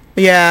 too.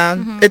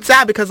 Yeah, it's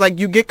sad because like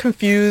you get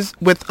confused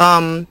with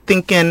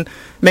thinking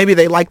maybe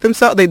they like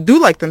themselves, they do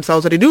like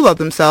themselves, or they do love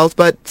themselves,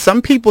 but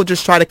some people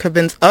just try to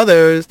convince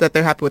others that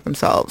they're happy with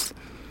themselves,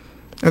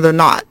 or they're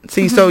not.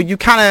 See, so you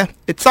kind of,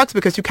 it sucks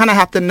because you kind of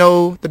have to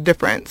know the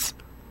difference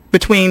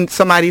between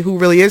somebody who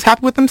really is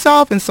happy with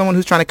themselves and someone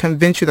who's trying to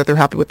convince you that they're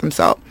happy with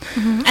themselves.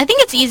 I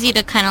think it's easy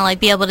to kind of, like,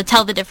 be able to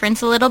tell the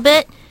difference a little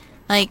bit.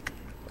 Like,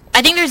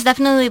 I think there's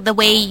definitely the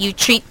way you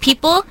treat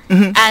people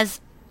as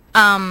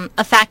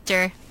a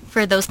factor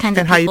for those kinds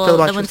And of how you people, feel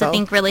about the ones that yourself.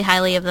 think really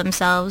highly of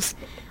themselves,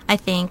 I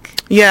think.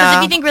 Yeah. Because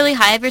if you think really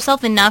high of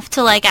yourself enough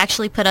to, like,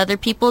 actually put other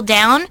people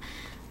down,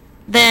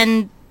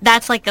 then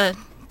that's, like, a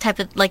type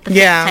of, like, the fake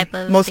Yeah, type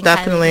of most think highly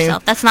of definitely.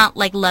 yourself. That's not,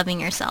 like,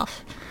 loving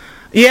yourself.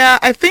 Yeah,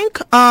 I think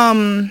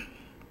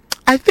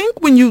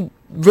when you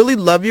really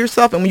love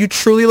yourself and when you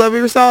truly love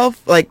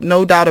yourself, like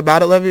no doubt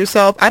about it, love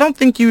yourself, I don't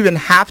think you even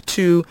have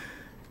to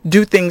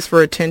do things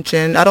for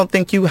attention. I don't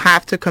think you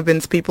have to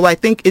convince people. I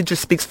think it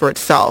just speaks for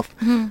itself.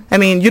 I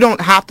mean, you don't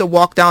have to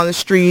walk down the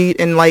street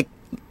and like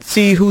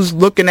see who's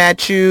looking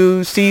at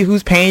you, see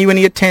who's paying you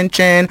any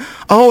attention.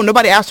 Oh,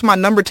 nobody asked for my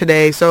number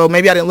today, so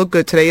maybe I didn't look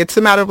good today. It's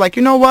a matter of like,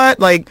 you know what?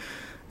 Like,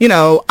 you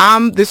know,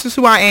 this is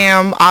who I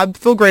am. I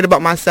feel great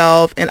about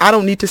myself, and I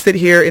don't need to sit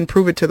here and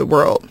prove it to the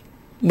world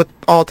with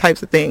all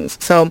types of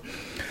things. So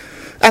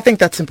I think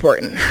that's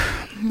important.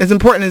 As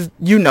important as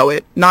you know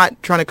it,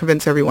 not trying to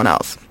convince everyone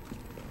else.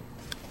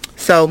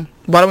 So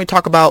why don't we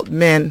talk about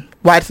men?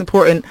 Why it's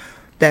important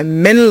that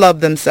men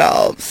love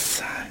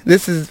themselves.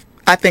 This is,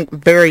 I think,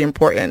 very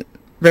important.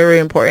 Very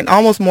important.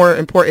 Almost more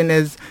important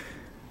is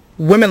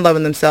women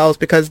loving themselves,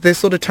 because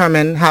this will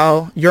determine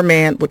how your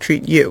man will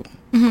treat you.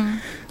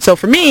 So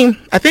for me,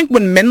 I think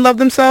when men love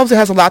themselves, it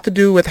has a lot to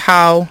do with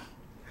how,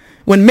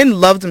 when men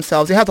love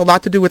themselves, it has a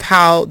lot to do with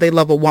how they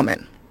love a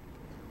woman.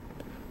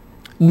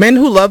 Men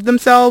who love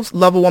themselves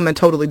love a woman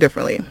totally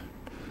differently.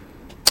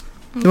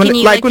 Can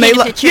you, like, paint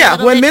a picture a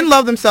little when bit? men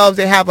love themselves,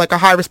 they have like a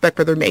high respect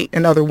for their mate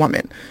and other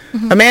women.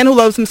 A man who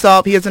loves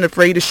himself, he isn't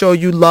afraid to show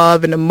you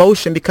love and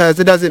emotion, because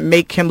it doesn't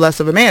make him less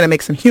of a man, it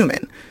makes him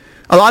human.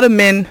 A lot of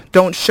men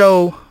don't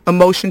show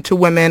emotion to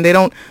women. They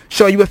don't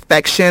show you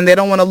affection. They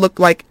don't want to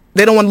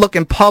look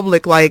in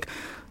public like,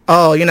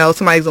 oh, you know,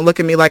 somebody's gonna look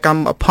at me like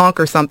I'm a punk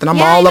or something.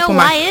 I'm all up on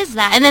my... why is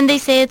that? And then they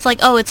say it's like,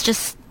 oh, it's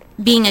just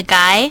being a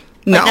guy.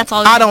 No, Like, that's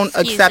all I don't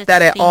accept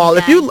that at all.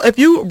 If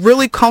you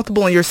really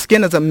comfortable in your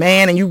skin as a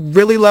man and you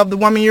really love the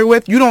woman you're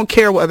with, you don't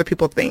care what other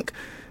people think.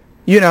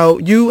 You know,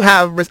 you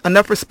have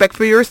enough respect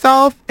for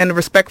yourself and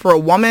respect for a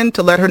woman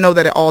to let her know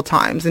that at all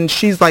times, and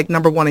she's like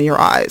number one in your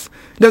eyes.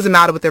 It doesn't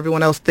matter what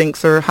everyone else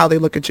thinks or how they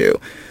look at you.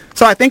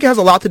 So I think it has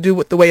a lot to do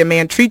with the way a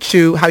man treats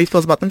you, how he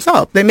feels about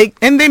themselves. They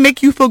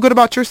make you feel good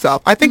about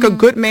yourself. I think a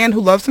good man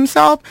who loves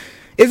himself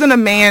isn't a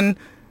man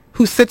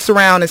who sits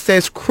around and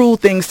says cruel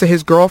things to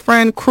his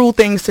girlfriend, cruel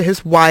things to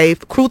his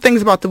wife, cruel things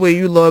about the way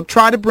you look,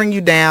 try to bring you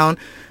down.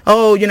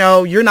 Oh, you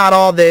know, you're not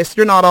all this,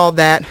 you're not all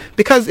that.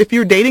 Because if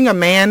you're dating a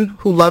man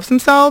who loves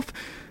himself,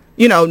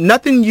 you know,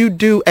 nothing you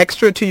do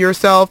extra to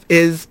yourself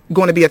is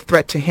going to be a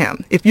threat to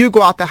him. If you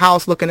go out the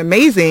house looking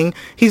amazing,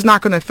 he's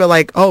not going to feel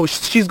like, oh,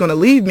 she's going to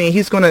leave me.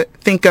 He's going to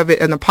think of it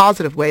in a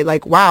positive way.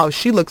 Like, wow,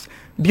 she looks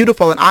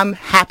beautiful and I'm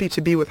happy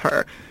to be with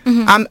her.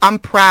 I'm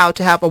proud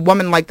to have a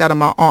woman like that on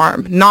my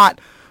arm.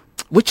 Not,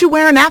 what you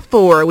wearing that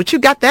for? What you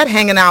got that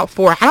hanging out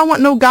for? I don't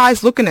want no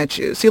guys looking at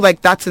you. See,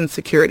 like, that's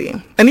insecurity.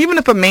 And even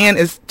if a man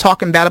is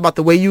talking bad about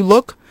the way you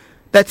look,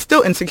 that's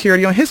still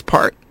insecurity on his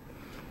part.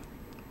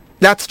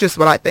 That's just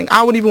what I think.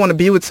 I wouldn't even want to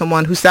be with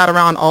someone who sat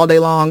around all day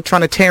long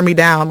trying to tear me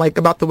down, like,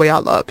 about the way I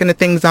look and the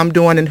things I'm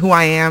doing and who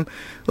I am.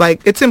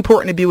 Like, it's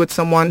important to be with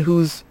someone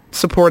who's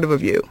supportive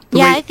of you.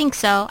 Yeah, I think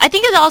so. I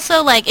think it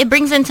also, like, it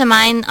brings into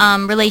mind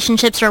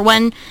relationships where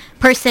one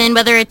person,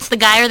 whether it's the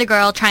guy or the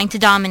girl, trying to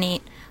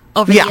dominate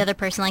over the other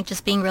person, like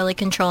just being really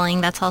controlling.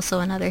 That's also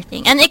another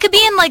thing. And it could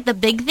be in, like, the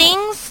big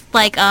things,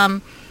 like,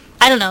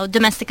 I don't know,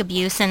 domestic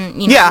abuse,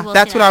 and, you know, yeah,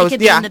 that's what I was,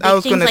 I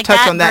was going to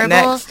touch on that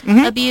next.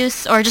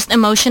 Abuse, or just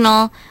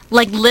emotional,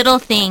 like, little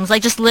things,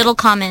 like just little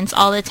comments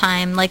all the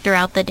time, like,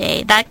 throughout the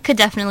day. That could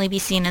definitely be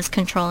seen as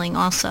controlling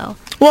also.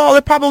 Well,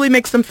 it probably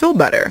makes them feel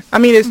better. I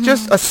mean, it's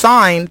just a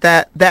sign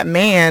that that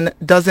man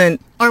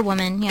doesn't, or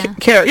woman,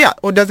 care,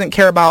 or doesn't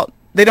care about,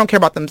 they don't care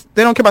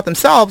about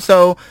themselves,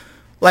 so,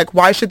 like,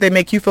 why should they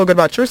make you feel good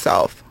about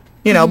yourself?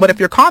 You know, but if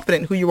you're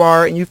confident who you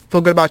are and you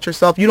feel good about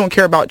yourself, you don't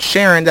care about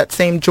sharing that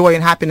same joy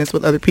and happiness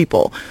with other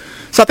people.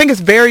 So I think it's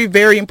very,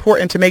 very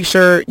important to make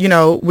sure, you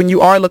know, when you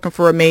are looking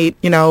for a mate,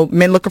 you know,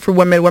 men looking for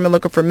women, women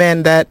looking for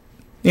men, that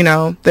You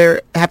know,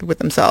 they're happy with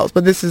themselves.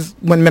 But this is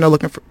when women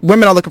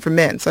are looking for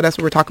men. So that's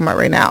what we're talking about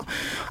right now.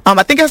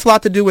 I think it has a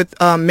lot to do with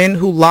men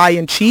who lie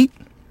and cheat.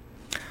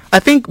 I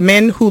think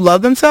men who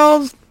love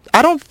themselves,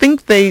 I don't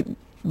think they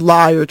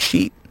lie or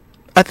cheat.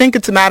 I think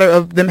it's a matter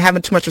of them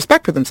having too much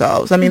respect for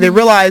themselves. I mean,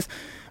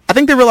 I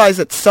think they realize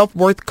that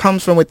self-worth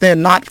comes from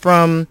within, not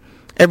from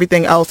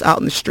everything else out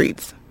in the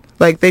streets.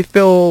 Like, they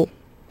feel,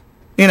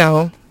 you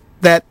know,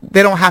 that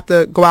they don't have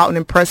to go out and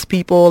impress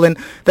people, and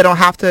they don't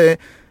have to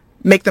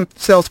make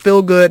themselves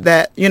feel good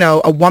that, you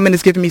know, a woman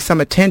is giving me some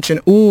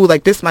attention. Ooh,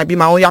 like, this might be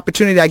my only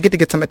opportunity. I get to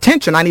get some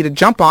attention. I need to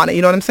jump on it.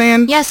 You know what I'm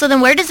saying? Yeah, so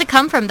then where does it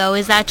come from, though?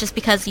 Is that just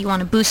because you want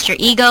to boost your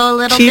ego a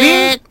little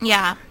bit?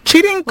 Yeah.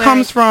 Cheating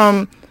comes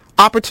from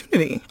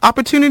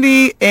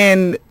opportunity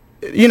and,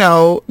 you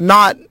know,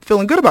 not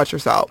feeling good about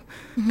yourself.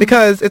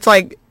 Because it's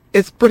like,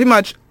 it's pretty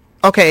much,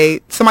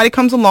 okay, somebody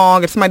comes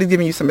along and somebody's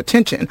giving you some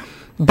attention.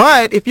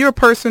 But if you're a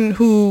person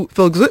who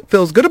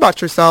feels good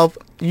about yourself,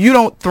 you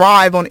don't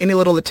thrive on any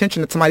little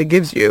attention that somebody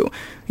gives you.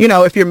 You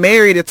know, if you're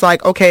married, it's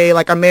like, okay,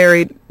 like, I'm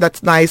married,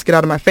 that's nice, get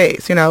out of my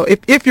face. You know,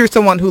 if you're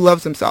someone who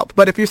loves himself.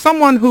 But if you're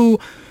someone who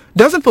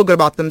doesn't feel good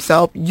about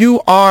themselves,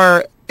 you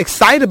are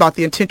excited about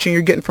the attention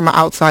you're getting from an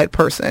outside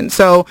person.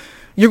 So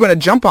you're going to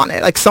jump on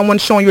it. Like,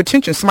 someone's showing you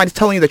attention. Somebody's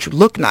telling you that you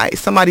look nice.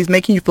 Somebody's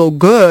making you feel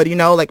good. You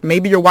know, like,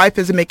 maybe your wife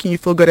isn't making you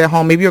feel good at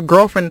home. Maybe your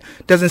girlfriend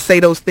doesn't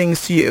say those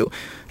things to you.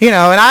 You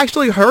know, and I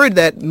actually heard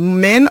that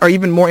men are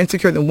even more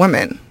insecure than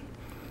women.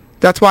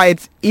 That's why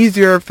it's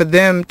easier for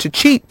them to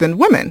cheat than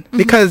women.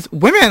 Because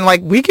women,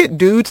 like, we get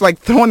dudes, like,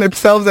 throwing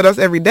themselves at us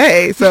every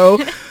day. So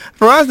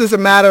for us, it's a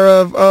matter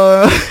of,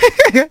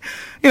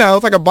 you know,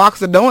 it's like a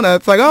box of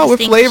donuts. Like, oh, what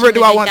flavor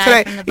do I want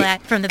today?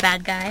 From the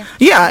bad guy.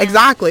 Yeah,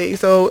 exactly.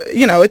 So,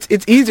 you know,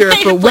 it's easier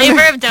for women.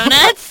 Flavor of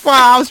donuts?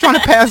 Wow, I was trying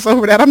to pass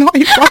over that. I know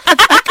you brought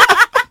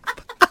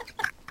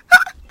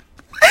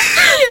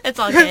It's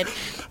all good.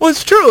 Well,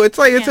 it's true. It's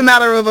like, it's a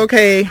matter of,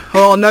 okay,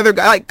 well, another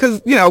guy, like,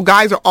 because, you know,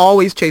 guys are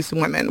always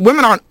chasing women.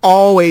 Women aren't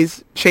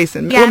always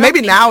chasing men. Well,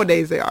 maybe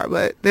nowadays they are,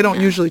 but they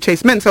don't usually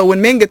chase men. So when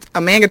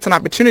a man gets an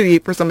opportunity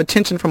for some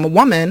attention from a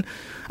woman,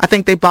 I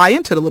think they buy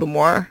into it a little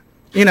more.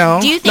 You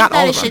know, do you think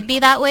that it should be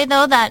that way,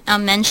 though, that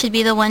men should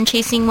be the one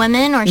chasing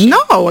women? Or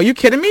no, are you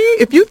kidding me?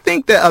 If you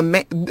think that a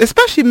man,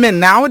 especially men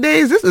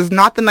nowadays, this is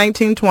not the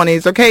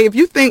 1920s, okay? If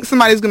you think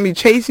somebody's going to be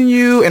chasing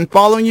you and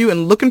following you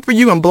and looking for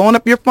you and blowing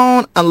up your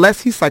phone,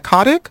 unless he's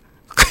psychotic.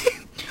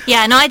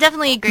 Yeah, no, I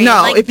definitely agree.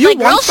 No, like, if you want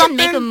girls something,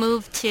 should make a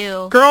move,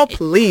 too. Girl,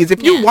 please.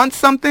 If you want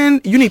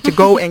something, you need to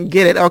go and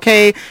get it,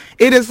 okay?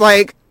 It is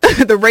like,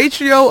 the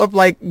ratio of,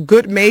 like,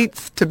 good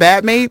mates to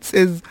bad mates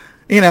is,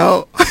 you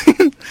know.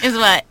 Is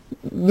what?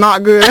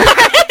 Not good.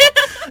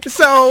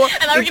 So, and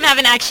now we're gonna have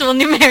an actual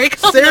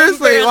numerical.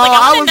 Seriously, number. well,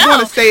 I was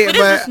going to say it,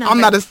 but I'm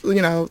not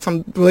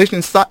some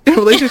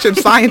relationship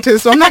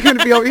scientist, so I'm not going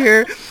to be over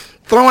here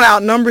throwing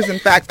out numbers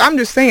and facts. I'm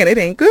just saying it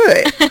ain't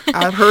good.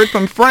 I've heard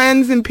from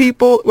friends and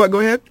people. What? Go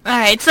ahead. All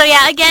right. So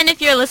yeah, again,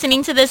 if you're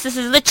listening to this, this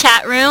is the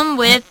chat room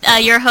with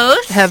your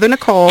host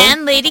Heather-Nicole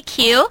and Lady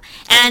Q.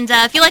 And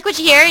if you like what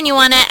you hear and you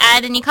want to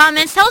add any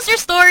comments, tell us your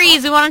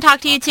stories. We want to talk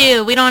to you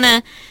too. We don't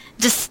want to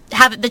just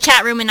have the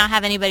chat room and not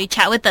have anybody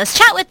chat with us.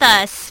 Chat with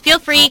us. Feel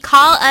free.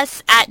 Call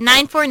us at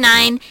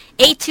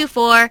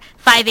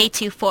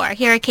 949-824-5824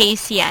 here at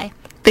KUCI.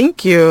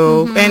 Thank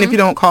you. And if you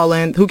don't call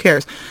in, who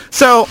cares?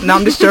 So, no,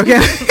 I'm just joking.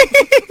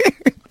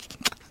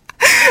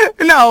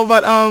 No,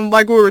 but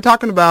like we were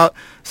talking about,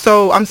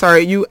 so I'm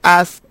sorry, you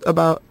asked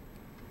about,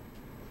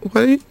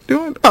 what are you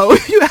doing? Oh,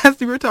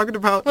 you were talking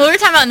about. Well, we were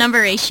talking about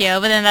number ratio,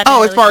 but then that's.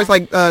 Oh, as far as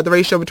like the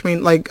ratio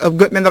between like of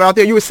good men that are out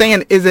there, you were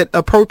saying, is it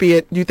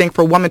appropriate, do you think,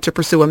 for a woman to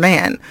pursue a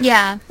man?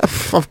 Yeah.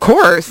 Of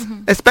course,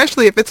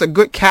 especially if it's a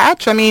good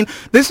catch. I mean,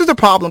 this is a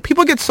problem.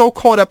 People get so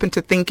caught up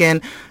into thinking,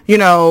 you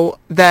know,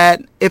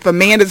 that if a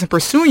man isn't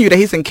pursuing you, that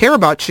he doesn't care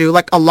about you.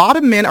 Like, a lot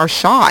of men are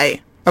shy.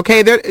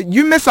 Okay,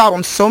 you miss out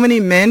on so many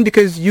men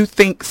because you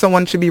think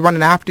someone should be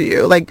running after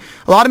you. Like,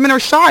 a lot of men are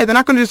shy. They're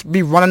not going to just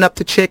be running up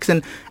to chicks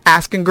and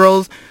asking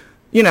girls.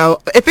 You know,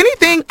 if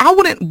anything, I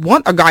wouldn't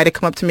want a guy to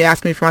come up to me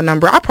asking me for my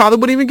number. I probably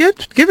wouldn't even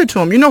give it to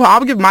him. You know who I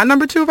would give my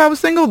number to if I was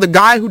single? The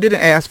guy who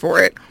didn't ask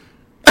for it.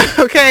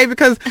 Okay,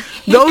 because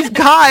those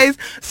guys,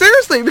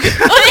 seriously,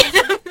 because...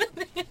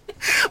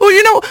 Well,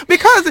 you know,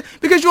 because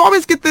you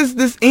always get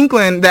this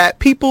inkling that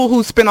people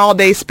who spend all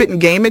day spitting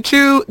game at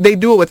you, they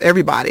do it with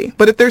everybody.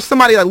 But if there's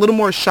somebody like a little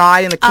more shy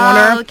in the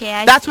corner,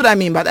 that's what I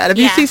mean by that. If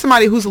you see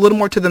somebody who's a little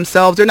more to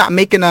themselves, they're not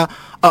making a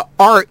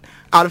art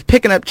out of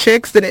picking up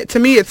chicks, then to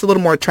me it's a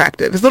little more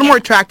attractive. It's a little more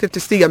attractive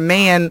to see a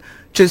man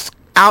just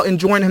out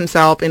enjoying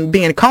himself and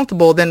being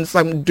comfortable than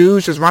some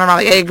dudes just running around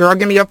like, hey girl,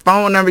 give me your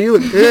phone number, you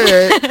look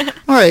good.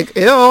 Like,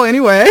 ew,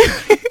 anyway.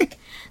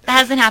 That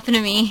hasn't happened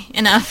to me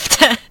enough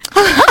to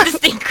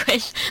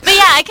distinguish. But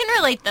yeah, I can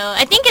relate though.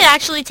 I think it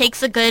actually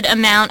takes a good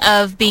amount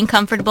of being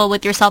comfortable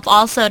with yourself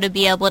also to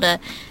be able to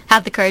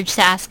have the courage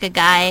to ask a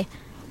guy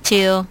to,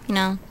 you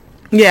know.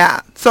 Yeah.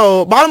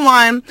 So bottom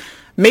line,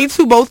 mates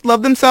who both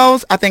love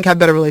themselves, I think, have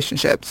better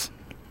relationships.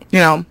 You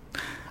know,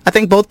 I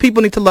think both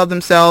people need to love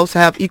themselves to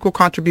have equal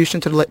contribution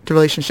to the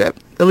relationship.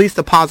 at least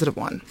a positive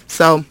one.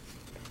 So,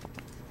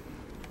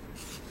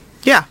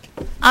 yeah.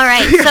 All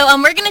right. So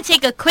we're going to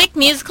take a quick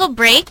musical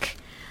break,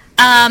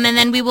 and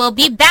then we will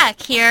be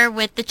back here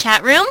with the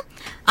chat room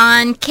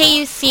on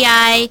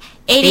KUCI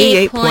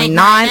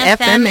 88.9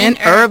 FM in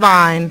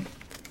Irvine.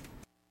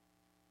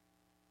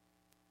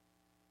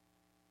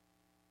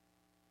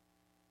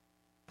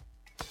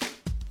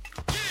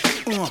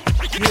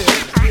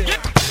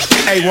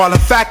 Hey, Wallen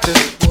Factor.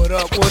 What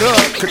up, what up?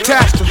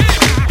 Catastrophe.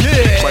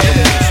 Yeah.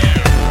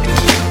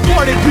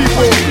 Party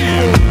people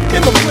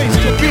in the place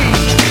to be.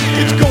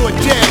 It's going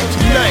down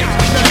tonight.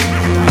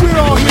 We're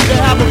all here to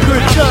have a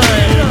good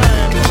time.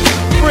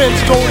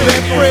 Friends don't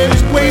let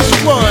friends waste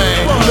fun.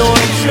 You know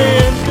what I'm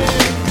saying?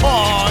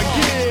 Aw,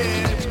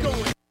 yeah. It's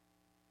going.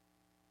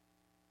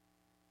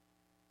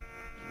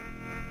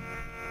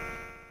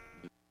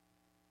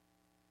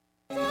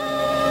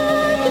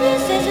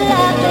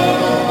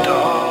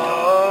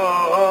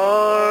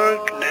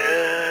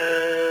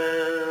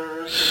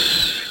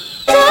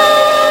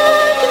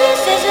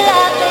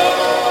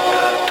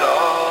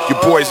 Your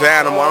boy's an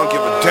animal, I don't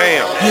give a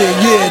damn.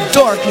 Yeah,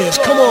 darkness,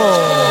 come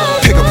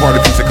on. Pick apart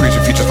a piece of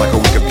creature features like a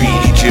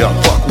Wikipedia.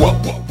 Fuck,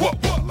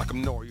 what, like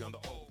I'm Nori on the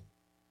old.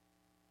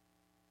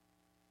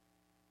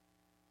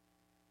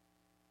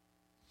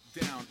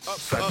 Down, up,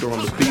 factor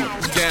on the beat.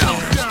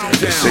 Down.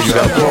 They say you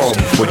got wrong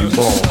before you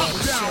born.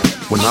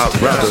 When I'd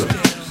rather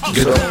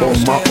get up on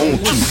my own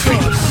 2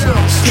 feet.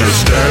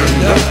 Just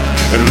stand up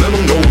and let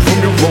them know from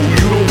your road.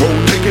 You the road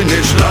taking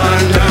this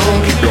line down.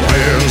 Keep your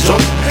hands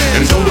up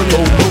and don't let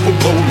no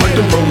overflow. Like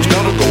the roads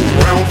gotta go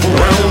round for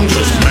round.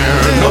 Just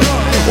man up.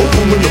 Or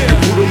woman up, you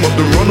put them up,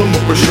 then run them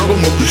up, or shut them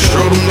up, then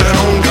strut them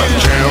down. Got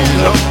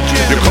jammed up.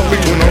 You're caught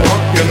between a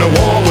rock and a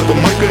wall with a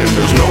mic and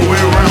there's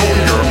nowhere around.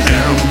 You're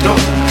amped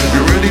up.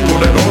 You're ready for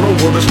that auto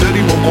or the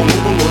steady walk on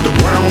over on the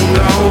ground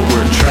now.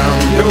 We're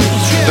champions.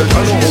 The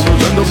title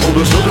holders and the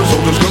voters, so the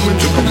soldiers coming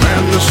to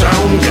command the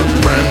sound. Get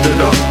branded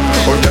up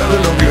or tatted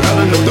up. You're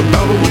adding up the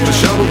battle with the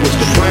shadow. What's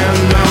the plan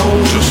now?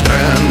 Just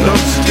stand up.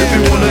 If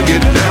you wanna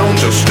get down,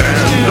 just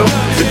stand up.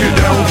 If you're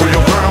down for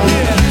your crown,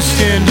 You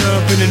stand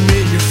up and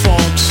admit your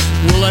faults.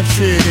 Will I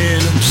fit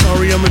in? I'm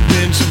sorry I'm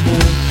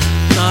invincible.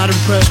 Not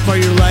impressed by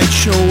your light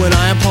show, and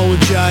I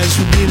apologize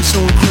for being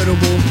so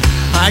incredible.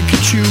 I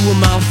could chew a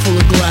mouthful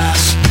of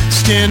glass.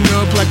 Stand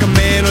up like a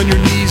man on your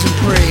knees and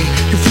pray.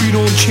 If we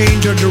don't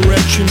change our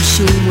direction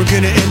soon, we're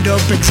gonna end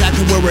up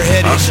exactly where we're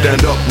headed. I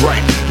stand up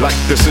right, like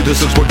the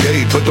citizens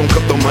brigade, but don't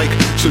cut the mic,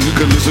 so you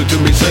can listen to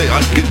me say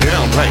I get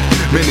down right.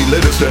 Many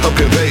letters to help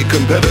convey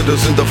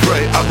competitors in the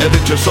fray. I'll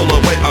edit your solo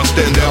away, I'll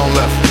stand down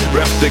left.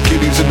 Rap the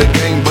kiddies in the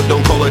game, but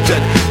don't call it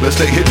dead. Let's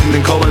stay hitting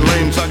and calling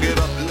lanes. I get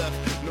up left.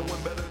 No one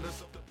better than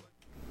something.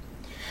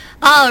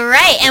 All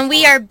right, and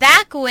we are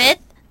back with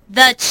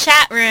the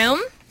chat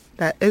room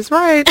That is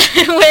right.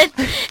 with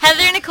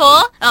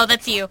Heather-Nicole. Oh,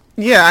 that's you.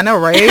 Yeah, I know,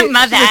 right?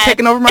 My She's just bad.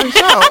 taking over my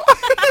show.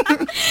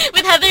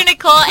 With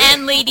Heather-Nicole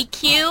and Lady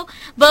Q,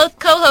 both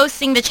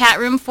co-hosting the chat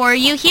room for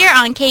you here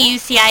on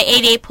KUCI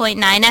 88.9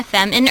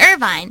 FM in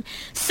Irvine.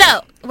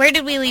 So, where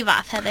did we leave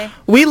off, Heather?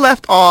 We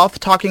left off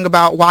talking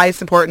about why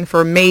it's important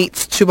for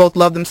mates to both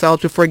love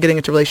themselves before getting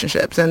into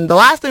relationships. And the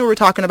last thing we were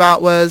talking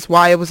about was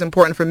why it was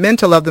important for men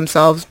to love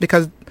themselves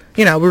because,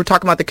 you know, we were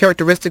talking about the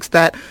characteristics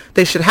that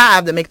they should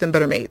have that make them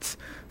better mates.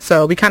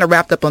 So we kind of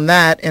wrapped up on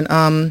that.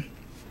 And,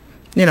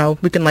 you know,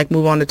 we can, like,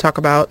 move on to talk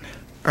about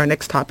our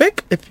next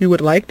topic, if you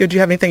would like. Did you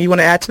have anything you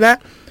want to add to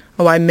that?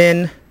 Or why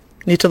men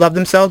need to love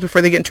themselves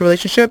before they get into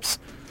relationships?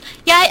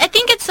 Yeah, I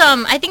think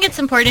it's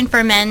important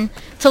for men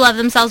to love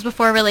themselves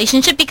before a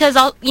relationship because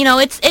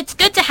it's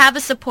good to have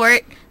a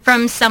support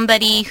from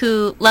somebody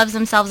who loves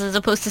themselves as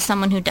opposed to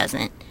someone who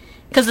doesn't.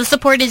 Because the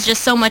support is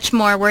just so much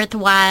more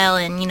worthwhile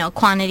and,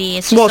 quantity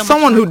is just well, so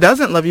someone much more. who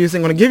doesn't love you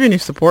isn't going to give you any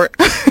support.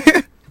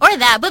 Or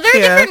that. But there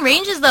are different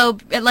ranges, though.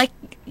 Like,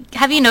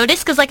 have you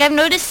noticed? Because, like, I've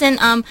noticed in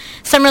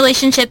some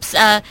relationships,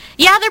 they're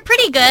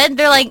pretty good.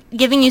 They're, like,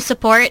 giving you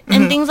support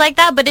and things like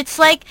that. But it's,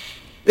 like...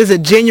 Is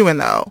it genuine,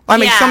 though? I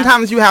mean, Yeah.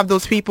 sometimes you have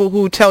those people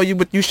who tell you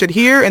what you should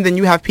hear, and then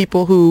you have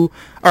people who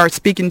are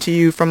speaking to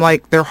you from,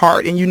 like, their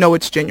heart, and you know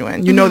it's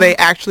genuine. You know they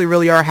actually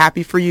really are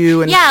happy for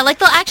you. And Yeah, like,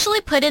 they'll actually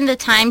put in the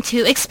time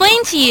to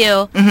explain to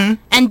you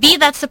and be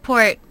that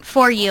support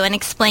for you and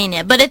explain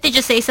it. But if they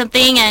just say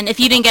something, and if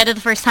you didn't get it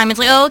the first time, it's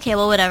like, oh, okay,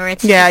 well, whatever.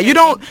 It's Yeah, it's you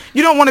their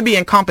thing. don't want to be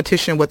in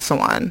competition with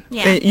someone.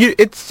 Yeah. And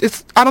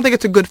it's I don't think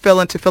it's a good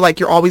feeling to feel like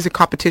you're always in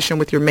competition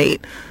with your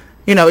mate.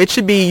 It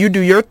should be you do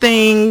your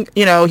thing,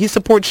 he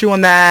supports you on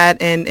that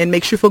and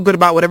makes you feel good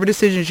about whatever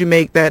decisions you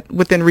make that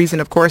within reason,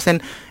 of course,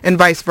 and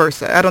vice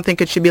versa. I don't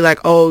think it should be like,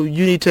 oh,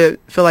 you need to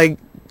feel like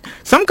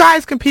some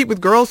guys compete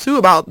with girls too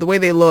about the way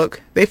they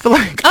look. They feel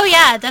like Oh,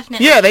 yeah,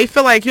 definitely. yeah, they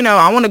feel like,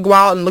 I want to go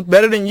out and look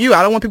better than you.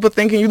 I don't want people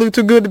thinking you look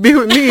too good to be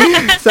with me.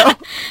 So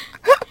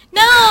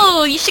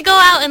No, you should go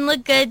out and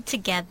look good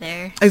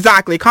together.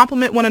 exactly.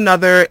 Compliment one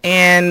another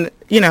and,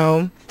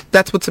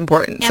 that's what's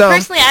important. Yeah, So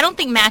personally, I don't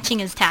think matching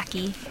is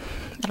tacky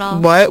at all.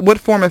 what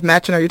form of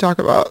matching are you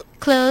talking about?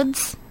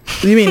 Clothes.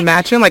 You mean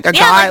matching? Like a Yeah,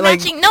 guy like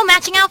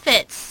matching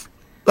outfits.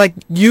 Like,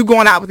 you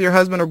going out with your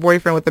husband or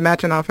boyfriend with the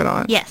matching outfit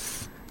on?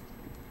 Yes.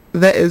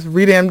 That is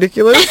damn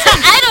ridiculous.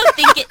 I don't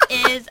think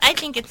it is. I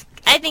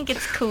think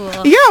it's cool.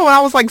 Yeah, when I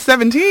was like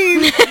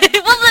 17.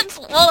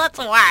 That's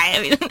why.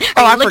 I mean,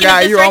 I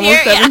forgot. You're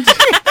almost 17.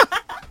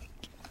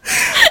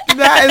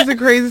 That is the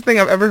craziest thing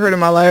I've ever heard in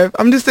my life.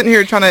 I'm just sitting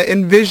here trying to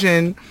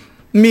envision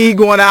me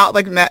going out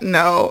like that.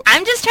 No.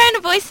 I'm just trying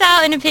to voice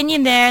out an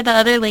opinion there the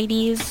other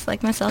ladies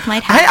like myself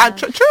might have.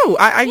 True.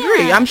 I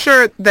agree. I'm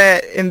sure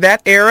that in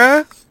that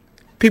era,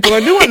 people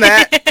are doing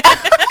that.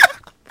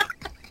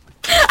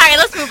 All right,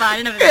 let's move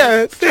on.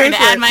 Yeah, trying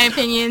to add my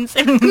opinions.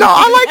 No,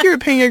 I like your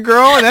opinion,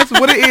 girl, and that's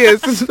what it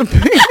is. It's an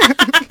opinion.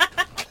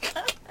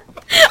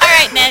 All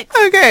right, next.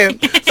 Okay,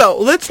 so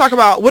let's talk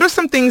about what are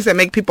some things that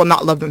make people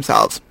not love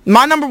themselves.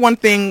 My number one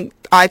thing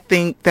I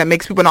think that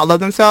makes people not love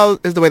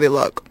themselves is the way they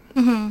look.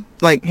 Mm-hmm.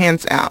 Like,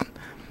 hands down.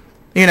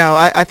 You know,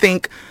 I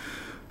think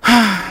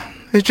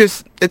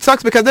it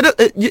sucks because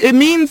it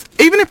means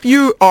even if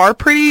you are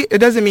pretty, it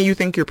doesn't mean you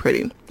think you're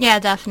pretty. Yeah,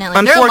 definitely.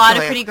 There are a lot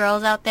of pretty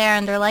girls out there,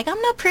 and they're like, I'm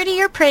not pretty,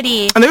 you're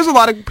pretty. And there's a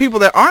lot of people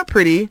that aren't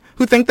pretty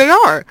who think they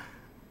are.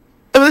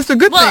 Well, it's a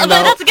good thing, though.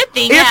 That's a good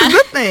thing, It's a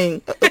good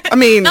thing. I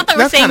mean,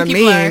 that's kind of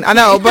mean. I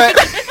know, but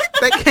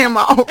that came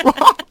out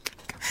wrong.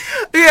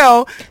 You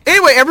know,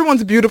 anyway,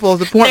 everyone's beautiful is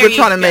the point we're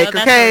trying to make,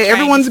 okay?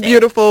 Everyone's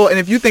beautiful, and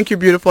if you think you're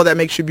beautiful, that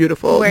makes you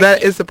beautiful.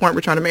 That is the point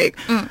we're trying to make.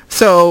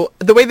 So,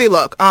 the way they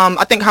look,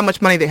 I think how much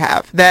money they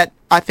have, that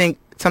I think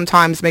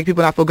sometimes make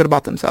people not feel good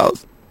about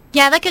themselves.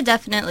 Yeah, that could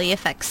definitely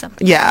affect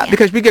something. Yeah,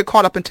 because we get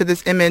caught up into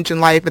this image in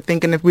life of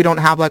thinking if we don't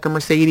have, like, a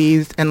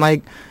Mercedes and,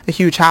 like, a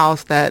huge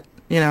house that,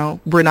 you know,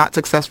 we're not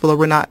successful or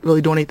we're not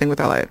really doing anything with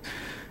our life.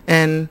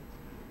 And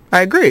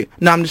I agree.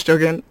 No, I'm just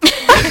joking.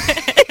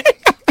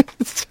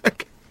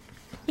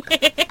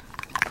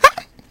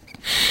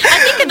 I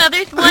think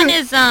another one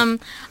is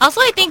also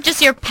I think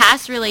just your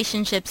past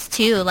relationships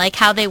too, like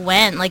how they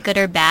went, like good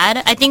or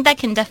bad. I think that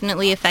can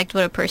definitely affect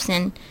what a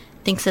person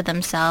thinks of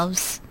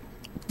themselves.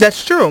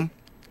 That's true.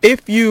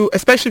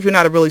 Especially if you're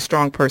not a really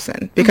strong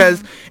person,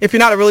 because if you're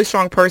not a really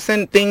strong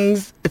person,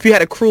 if you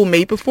had a cruel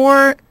mate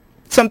before,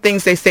 some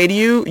things they say to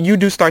you, you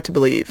do start to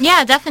believe.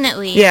 Yeah,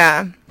 definitely.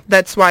 Yeah.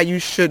 That's why you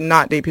should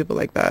not date people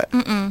like that.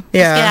 Yeah. Just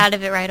get out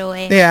of it right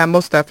away. Yeah,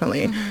 most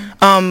definitely.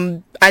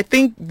 I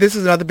think this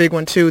is another big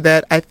one, too,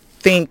 that I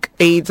think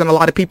aids on a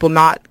lot of people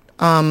not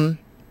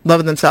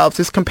loving themselves,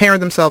 is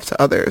comparing themselves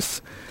to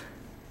others.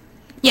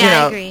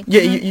 Yeah, I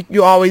agree.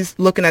 You're always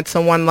looking at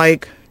someone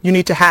like you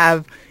need to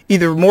have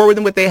either more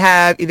than what they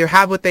have, either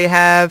have what they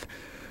have,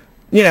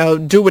 you know,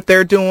 do what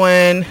they're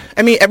doing.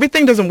 I mean,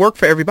 everything doesn't work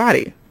for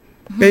everybody.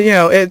 But, you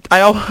know, I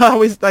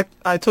always, like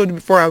I told you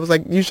before, I was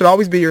like, you should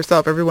always be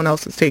yourself. Everyone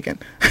else is taken.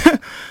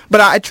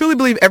 But I truly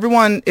believe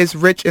everyone is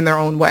rich in their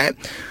own way.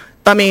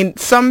 I mean,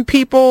 some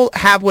people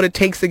have what it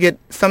takes to get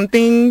some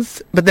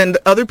things, but then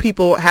the other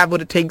people have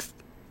what it takes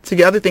to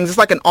get other things. It's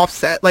like an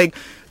offset. Like,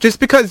 just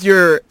because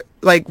you're,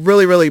 like,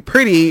 really, really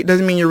pretty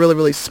doesn't mean you're really,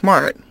 really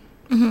smart.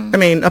 I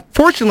mean,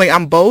 unfortunately,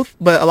 I'm both,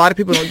 but a lot of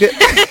people don't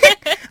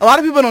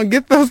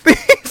get those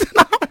things.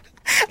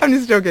 I'm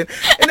just joking.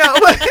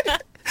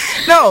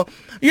 No,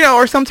 you know,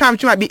 or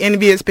sometimes you might be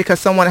envious because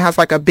someone has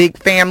like a big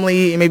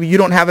family and maybe you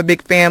don't have a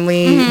big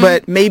family,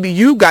 but maybe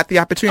you got the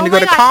opportunity to go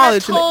to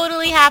college. That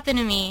totally happened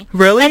to me.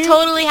 Really? That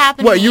totally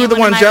happened to me. What, you were the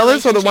one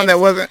jealous or the one that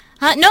wasn't?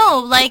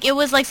 No, like it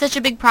was like such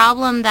a big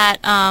problem that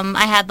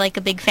I had like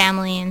a big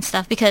family and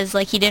stuff because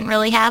like he didn't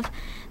really have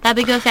that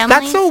big of a family.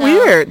 That's so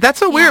weird. That's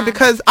so weird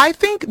because I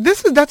think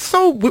that's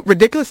so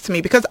ridiculous to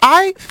me, because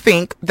I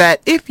think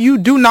that if you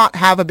do not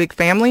have a big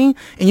family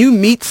and you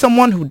meet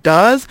someone who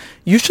does,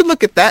 you should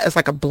look at that as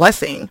like a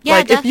blessing. Yeah,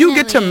 like definitely. If you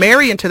get to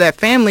marry into that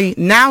family,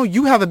 now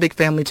you have a big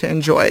family to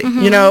enjoy.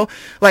 You know,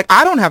 like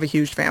I don't have a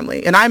huge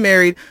family and I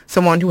married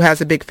someone who has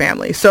a big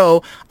family.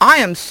 So I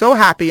am so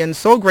happy and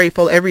so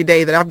grateful every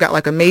day that I've got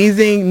like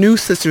amazing new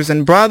sisters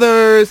and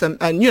brothers and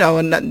you know,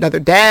 another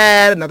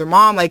dad, another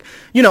mom, like,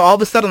 you know, all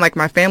of a sudden like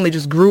my family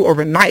just grew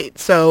overnight.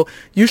 So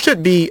you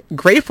should be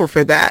grateful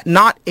for that,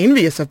 not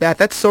envious of that.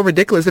 That's so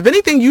ridiculous. If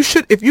anything,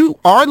 if you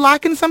are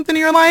lacking something in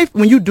your life,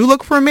 when you do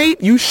look for a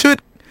mate, you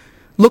should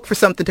look for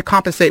something to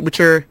compensate what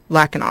you're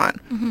lacking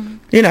on.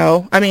 You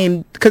know, I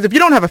mean, because if you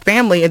don't have a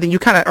family and then you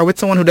kind of are with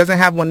someone who doesn't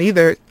have one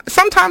either,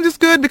 sometimes it's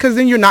good because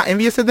then you're not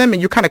envious of them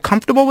and you're kind of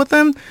comfortable with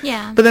them.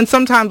 Yeah. But then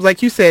sometimes,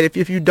 like you said,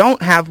 if you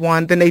don't have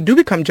one, then they do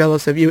become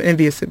jealous of you,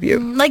 envious of you.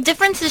 Like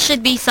differences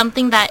should be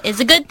something that is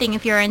a good thing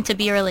if you're in to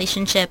be a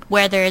relationship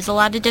where there is a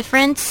lot of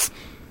difference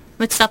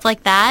with stuff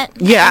like that.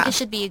 Yeah. I think it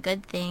should be a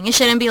good thing. It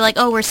shouldn't be like,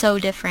 oh, we're so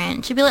different.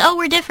 It should be like, oh,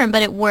 we're different,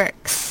 but it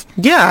works.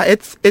 Yeah,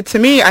 to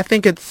me, I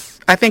think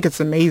it's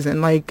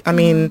amazing. Like, I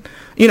mean,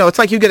 you know, it's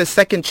like you get a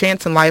second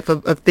chance in life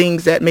of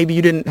things that maybe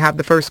you didn't have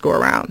the first go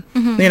around,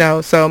 you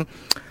know, so,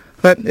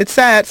 but it's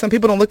sad. Some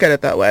people don't look at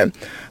it that way.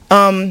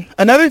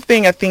 Another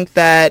thing I think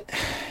that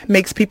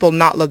makes people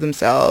not love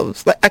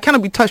themselves, like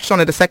we touched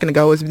on it a second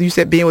ago, is you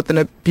said being with an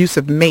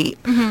abusive mate.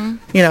 You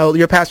know,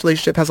 your past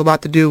relationship has a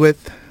lot to do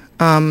with,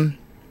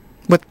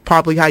 with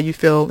probably how you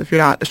feel if you're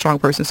not a strong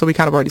person. So we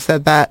kind of already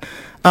said that.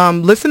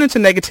 Listening to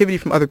negativity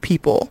from other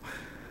people.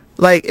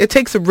 Like, it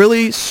takes a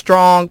really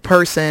strong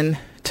person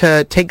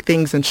to take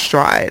things in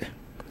stride.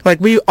 Like,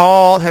 we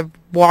all have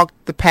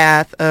walked the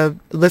path of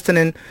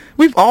listening.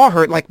 We've all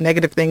heard like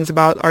negative things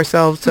about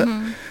ourselves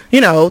to,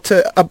 you know,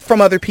 to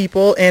from other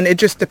people, and it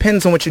just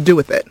depends on what you do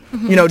with it.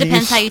 You know,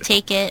 depends how you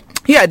take it.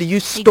 Yeah, do you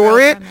store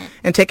it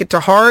and take it to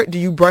heart? Do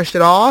you brush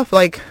it off?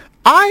 Like,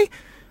 I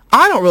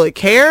don't really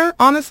care,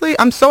 honestly.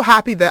 I'm so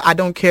happy that I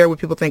don't care what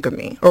people think of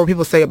me or what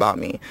people say about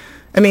me.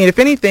 I mean, if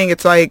anything,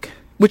 it's like,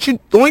 you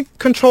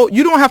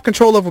don't have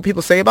control over what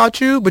people say about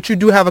you, but you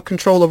do have a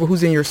control over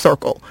who's in your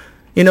circle.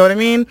 You know what I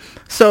mean?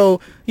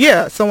 So,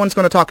 yeah, someone's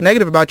going to talk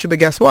negative about you, but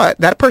guess what?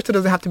 That person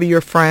doesn't have to be your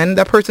friend.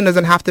 That person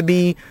doesn't have to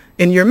be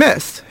in your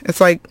midst.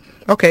 It's like,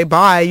 okay,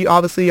 bye. You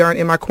obviously aren't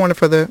in my corner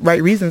for the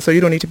right reason, so you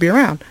don't need to be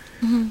around.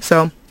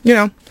 So, you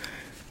know,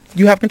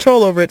 you have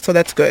control over it, so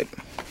that's good.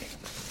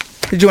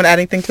 Did you want to add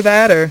anything to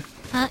that, or?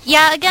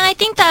 Yeah, again, I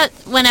think that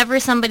whenever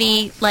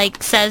somebody,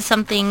 like, says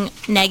something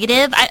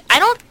negative, I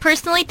don't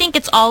personally think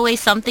it's always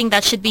something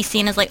that should be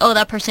seen as, like, oh,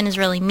 that person is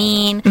really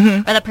mean,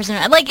 or that person,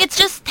 like, it's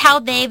just how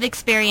they've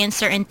experienced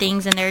certain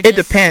things, and they're It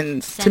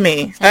depends, to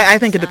me. I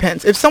think it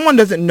depends. If someone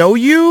doesn't know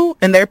you,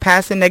 and they're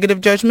passing negative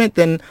judgment,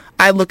 then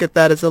I look at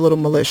that as a little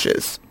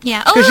malicious.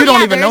 Yeah. Because you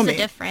don't even know me.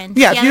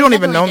 Yeah, you don't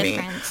even know me.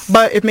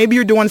 But if maybe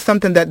you're doing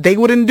something that they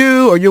wouldn't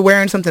do, or you're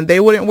wearing something they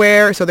wouldn't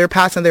wear, so they're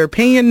passing their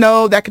opinion,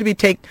 no, that could be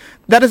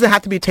that doesn't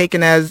have to be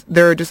taken as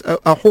they're just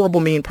a horrible,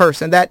 mean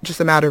person. That's just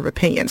a matter of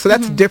opinion. So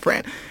that's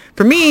different.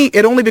 For me,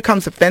 it only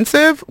becomes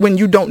offensive when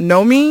you don't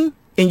know me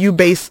and you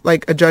base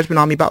like a judgment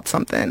on me about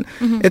something.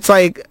 It's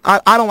like,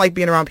 I don't like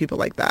being around people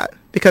like that,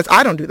 because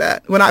I don't do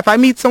that. If I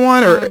meet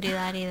someone, or I don't do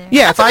that either.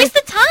 Yeah, it's a waste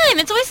of time.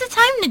 It's a waste of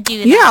time to do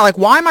that. Yeah, like,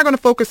 why am I going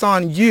to focus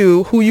on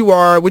you, who you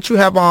are, what you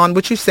have on,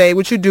 what you say,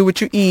 what you do, what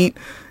you eat,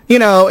 you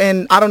know,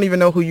 and I don't even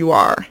know who you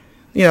are.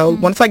 You know,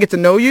 once I get to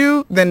know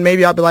you, then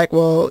maybe I'll be like,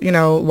 well, you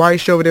know, why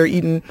is she over there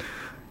eating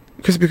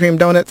Krispy Kreme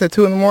donuts at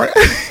 2 in the morning?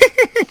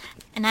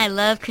 And I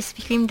love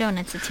Krispy Kreme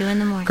donuts at 2 in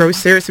the morning. Girl,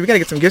 seriously, we got to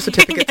get some gift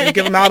certificates and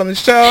give them out on the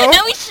show.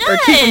 No, we should. Or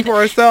keep them for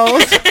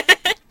ourselves.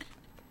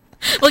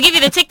 We'll give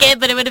you the ticket,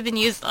 but it would have been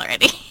used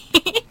already.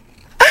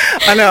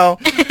 I know.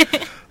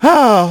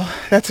 Oh,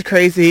 that's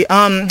crazy.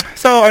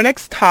 So our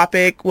next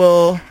topic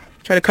we'll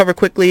try to cover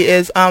quickly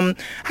is how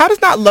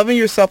does not loving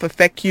yourself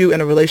affect you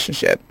in a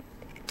relationship?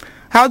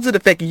 How does it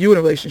affect you in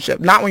a relationship?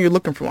 Not when you're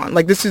looking for one.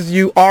 Like, this is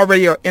you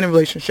already are in a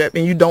relationship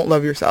and you don't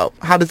love yourself.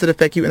 How does it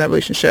affect you in that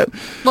relationship?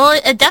 Well,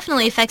 it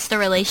definitely affects the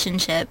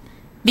relationship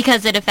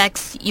because it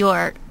affects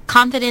your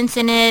confidence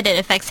in it. It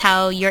affects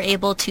how you're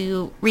able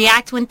to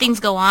react when things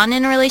go on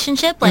in a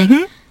relationship.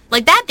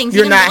 Like bad things.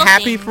 You're not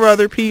happy for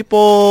other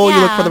people. Yeah.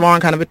 You look for the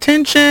wrong kind of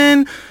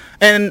attention.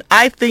 And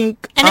I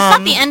think... And it's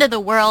not the end of the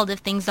world if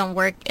things don't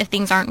work, if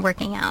things aren't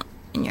working out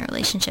in your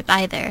relationship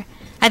either.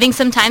 I think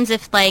sometimes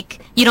if, like,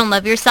 you don't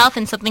love yourself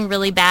and something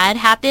really bad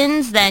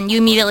happens, then you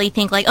immediately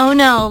think, like, oh,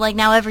 no, like,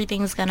 now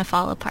everything's going to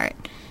fall apart.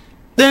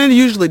 Then it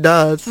usually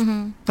does.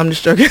 I'm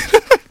just joking.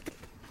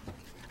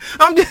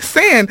 I'm just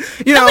saying,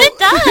 you know. No, but it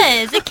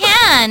does. It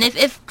can,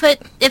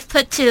 if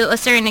put to a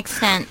certain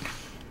extent.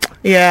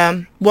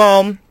 Yeah.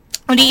 Well...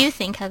 What do you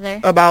think,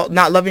 Heather? About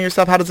not loving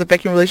yourself, how does it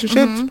affect your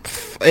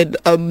relationships? In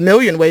a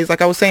million ways,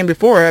 like I was saying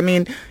before. I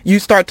mean, you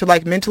start to,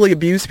 like, mentally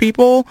abuse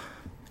people.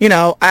 You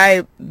know,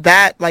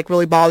 that like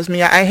really bothers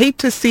me. I hate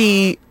to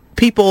see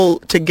people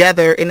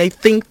together and they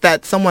think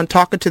that someone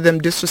talking to them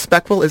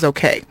disrespectful is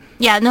okay.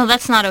 Yeah, no,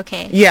 that's not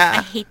okay. Yeah.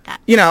 I hate that.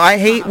 You know, I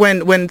hate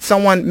when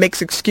someone makes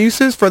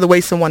excuses for the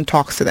way someone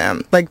talks to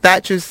them. Like,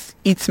 that just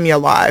eats me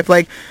alive.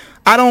 Like,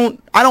 I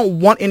don't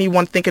want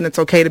anyone thinking it's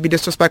okay to be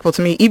disrespectful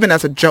to me, even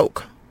as a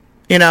joke.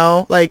 You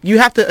know, like, you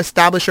have to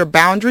establish your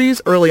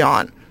boundaries early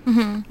on.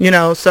 You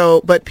know, so,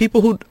 but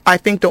people who I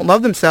think don't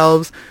love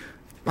themselves,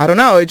 I don't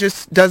know, it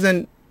just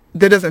doesn't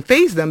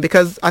faze them,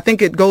 because I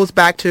think it goes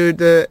back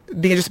to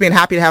being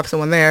happy to have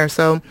someone there.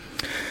 So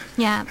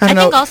yeah, I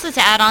think also to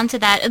add on to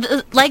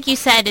that, like you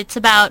said, it's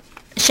about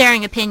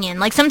sharing opinion.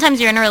 Like, sometimes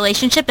you're in a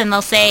relationship and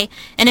they'll say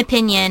an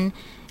opinion,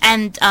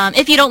 and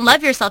if you don't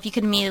love yourself, you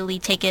can immediately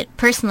take it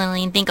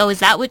personally and think, oh, is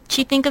that what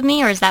you think of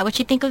me, or is that what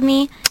you think of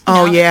me?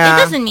 Oh, no, yeah. It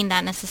doesn't mean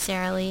that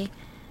necessarily.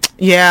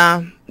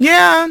 Yeah.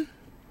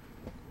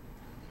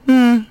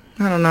 I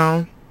don't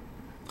know.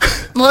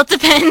 Well, it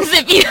depends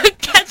if you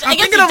catch. I'm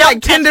thinking of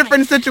like 10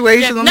 different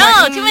situations.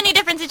 Too many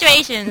different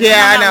situations.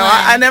 Yeah, I know.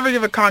 I never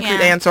give a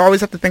concrete answer. I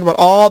always have to think about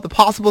all the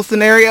possible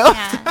scenarios.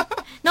 Yeah.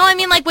 No, I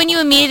mean, like, when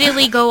you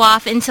immediately go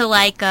off into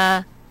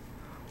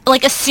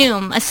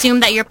assume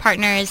that your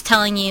partner is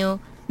telling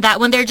you that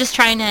when they're just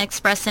trying to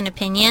express an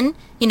opinion,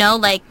 you know,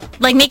 like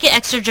make it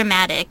extra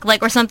dramatic,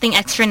 like, or something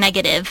extra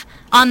negative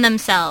on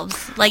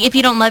themselves. Like, if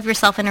you don't love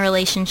yourself in a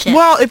relationship.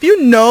 Well, if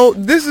you know,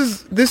 this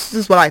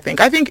is what I think.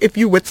 I think if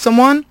you're with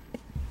someone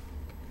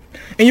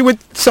and you're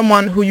with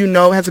someone who you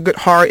know has a good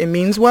heart and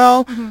means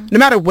well, no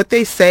matter what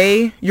they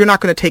say, you're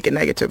not going to take it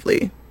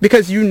negatively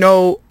because you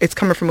know it's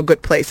coming from a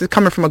good place. It's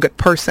coming from a good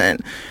person.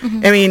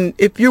 I mean,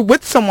 if you're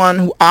with someone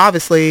who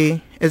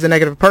obviously is a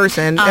negative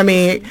person, I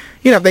mean,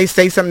 you know, if they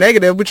say something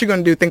negative, what you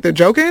going to do? Think they're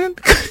joking?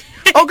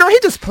 Oh, girl, he's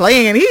just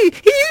playing.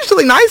 He's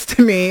usually nice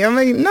to me. I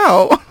mean,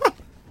 no.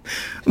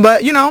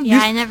 But, you know. Yeah,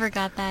 I never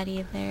got that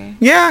either.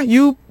 Yeah,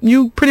 you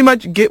pretty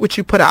much get what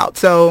you put out.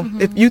 So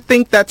if you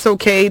think that's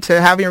okay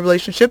to have in a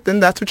relationship, then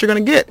that's what you're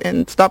going to get.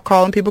 And stop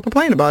calling people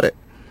complain about it.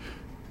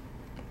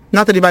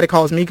 Not that anybody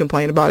calls me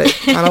complain about it.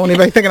 I don't want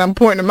anybody thinking I'm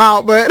pointing them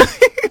out, but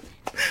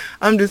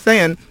I'm just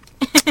saying.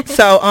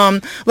 So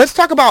let's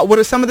talk about what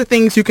are some of the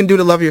things you can do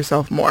to love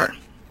yourself more.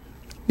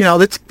 You know,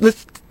 let's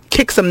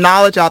kick some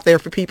knowledge out there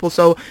for people.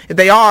 So if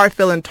they are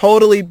feeling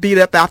totally beat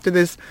up after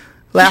this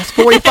last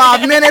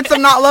 45 minutes of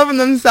not loving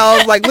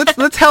themselves, like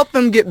let's help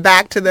them get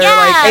back to their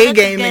A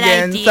game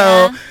again. Idea.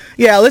 So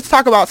yeah, let's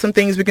talk about some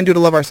things we can do to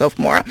love ourselves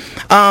more.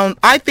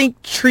 I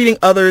think treating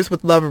others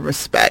with love and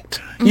respect.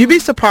 You'd be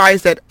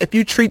surprised that if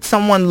you treat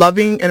someone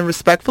loving and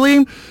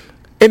respectfully,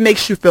 it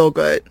makes you feel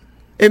good.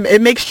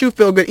 It makes you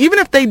feel good, even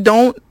if they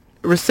don't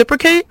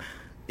reciprocate.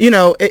 You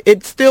know,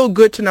 it's still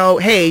good to know,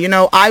 hey, you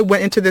know, I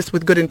went into this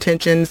with good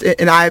intentions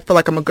and I feel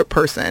like I'm a good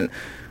person.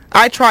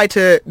 I try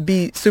to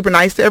be super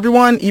nice to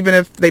everyone, even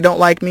if they don't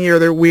like me or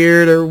they're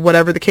weird or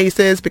whatever the case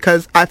is,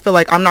 because I feel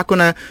like I'm not going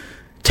to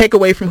take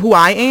away from who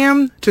I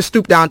am to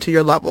stoop down to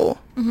your level.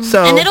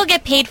 So, and it'll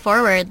get paid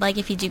forward, like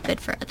if you do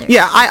good for others.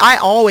 Yeah, I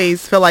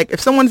always feel like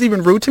if someone's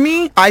even rude to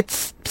me, I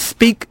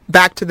speak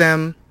back to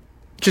them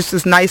just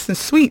as nice and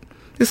sweet.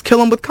 Just kill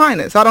them with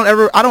kindness. I don't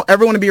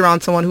ever want to be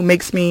around someone who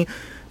makes me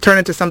turn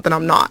into something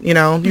I'm not. You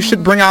know, you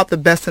should bring out the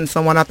best in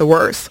someone, not the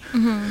worst.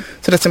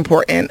 So that's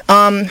important.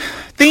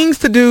 Things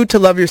to do to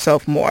love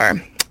yourself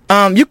more.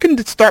 You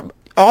can start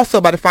also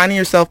by defining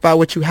yourself by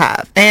what you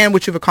have and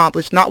what you've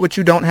accomplished, not what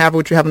you don't have or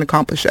what you haven't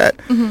accomplished yet.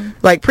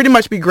 Like pretty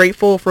much be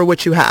grateful for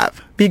what you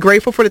have. Be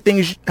grateful for the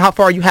things, how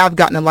far you have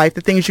gotten in life,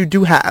 the things you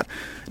do have,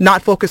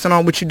 not focusing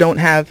on what you don't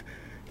have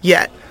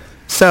yet.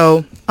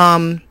 So,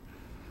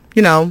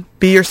 you know,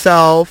 be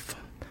yourself.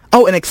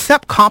 Oh, and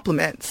accept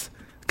compliments.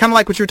 Kind of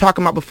like what you were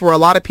talking about before. A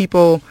lot of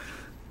people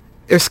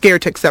are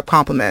scared to accept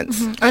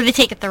compliments. Or they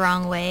take it the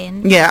wrong way.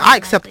 And yeah, I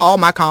accept all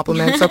my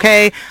compliments,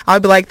 okay? I'll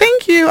be like,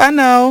 thank you, I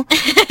know.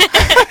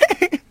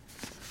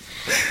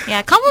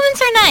 Yeah,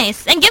 compliments are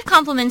nice. And give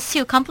compliments,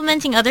 too.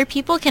 Complimenting other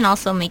people can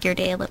also make your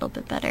day a little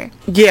bit better.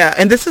 Yeah,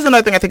 and this is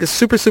another thing I think is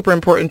super, super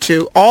important,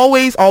 too.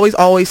 Always, always,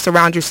 always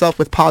surround yourself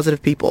with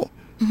positive people.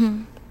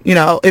 You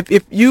know, if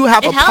you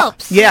have it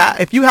helps.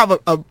 If you have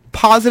a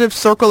positive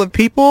circle of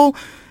people,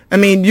 I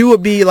mean, you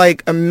would be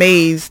like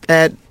amazed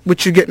at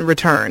what you get in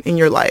return in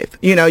your life.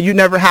 You know, you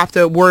never have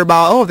to worry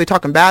about, oh, are they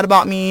talking bad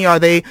about me? Are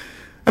they,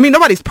 I mean,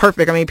 nobody's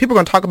perfect. I mean, people are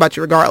going to talk about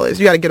you regardless.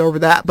 You got to get over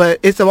that. But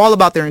it's all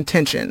about their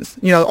intentions.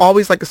 You know,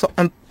 always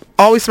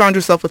surround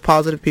yourself with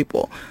positive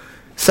people.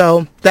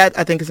 So that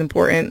I think is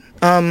important.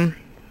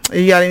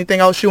 You got anything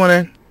else you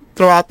want to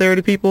throw out there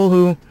to people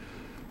who?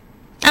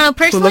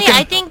 Personally,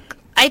 I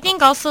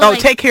think also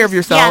take care of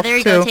yourself. Yeah, there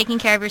you go, taking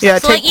care of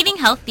yourself. Yeah, so like eating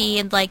healthy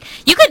and like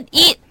you could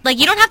eat like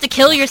you don't have to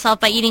kill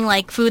yourself by eating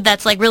like food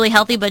that's like really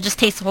healthy but just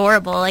tastes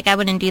horrible. Like I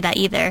wouldn't do that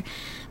either.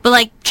 But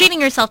like treating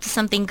yourself to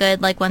something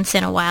good like once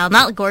in a while,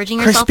 not gorging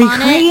yourself Krispy on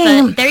Kreme.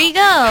 it. But there you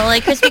go,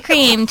 like Krispy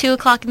Kreme,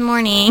 2:00 in the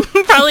morning.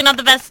 Probably not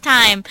the best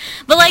time.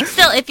 But like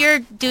still, if you're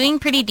doing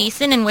pretty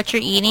decent in what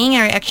you're eating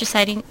or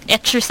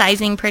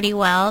exercising pretty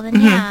well,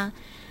 then yeah,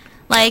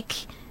 like.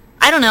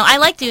 I don't know. I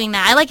like doing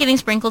that. I like getting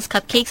Sprinkles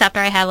cupcakes after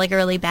I have like a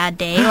really bad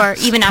day, or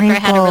even after I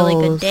had a really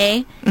good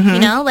day. You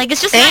know, like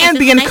it's just nice. And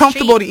being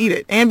comfortable to eat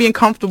it. And being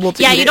comfortable to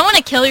eat it. Yeah, you don't want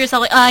to kill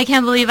yourself. Like, oh, I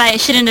can't believe I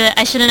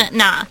shouldn't.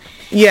 Nah.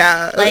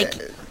 Yeah. Like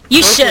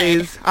you should.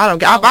 Please. I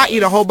don't. If I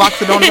eat a whole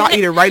box of donuts, I'll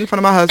eat it right in front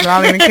of my husband.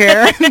 I don't even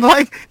care.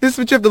 Like this is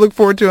what you have to look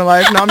forward to in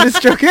life. No, I'm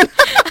just joking.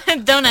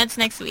 Donuts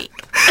next week.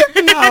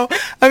 No,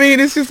 I mean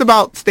it's just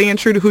about staying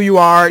true to who you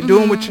are,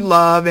 doing what you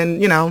love,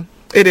 and you know.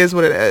 It is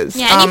what it is.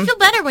 Yeah, and you feel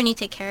better when you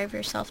take care of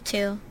yourself,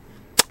 too.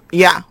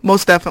 Yeah,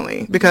 most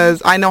definitely.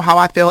 Because I know how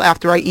I feel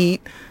after I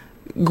eat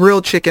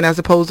grilled chicken as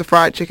opposed to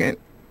fried chicken.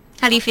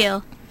 How do you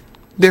feel?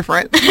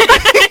 Different.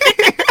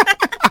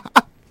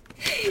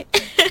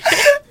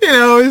 You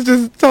know, it's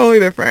just totally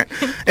different.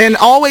 And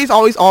always,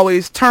 always,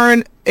 always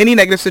turn any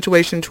negative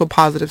situation into a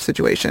positive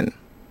situation.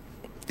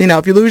 You know,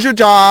 if you lose your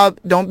job,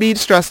 don't be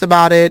stressed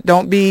about it.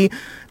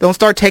 Don't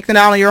start taking it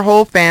out on your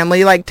whole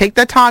family. Like, take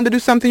that time to do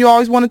something you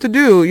always wanted to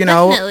do, you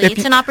know. Definitely.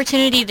 It's an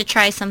opportunity to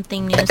try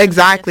something new.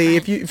 Exactly.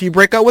 If you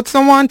break up with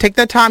someone, take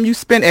that time you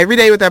spend every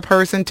day with that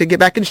person to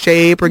get back in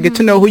shape or get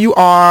to know who you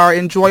are,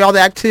 enjoy all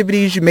the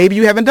activities maybe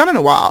you haven't done in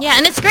a while. Yeah,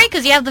 and it's great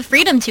because you have the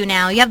freedom to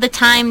now. You have the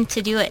time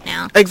to do it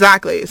now.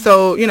 Exactly.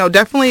 So, you know,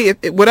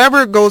 definitely,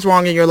 whatever goes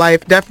wrong in your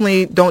life,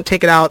 definitely don't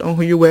take it out on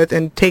who you're with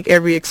and take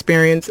every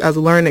experience as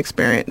a learning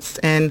experience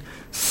and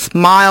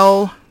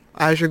smile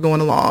as you're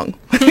going along.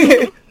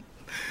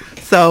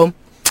 So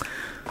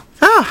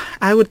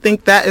I would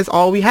think that is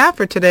all we have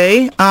for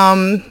today.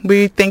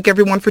 We thank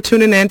everyone for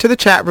tuning in to the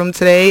chat room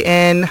today,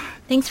 and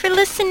thanks for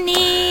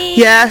listening.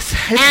 Yes.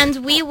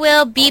 And we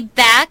will be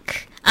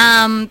back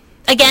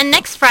again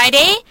next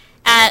Friday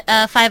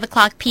at 5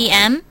 o'clock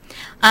p.m.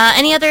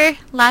 Any other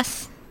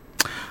last...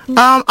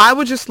 I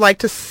would just like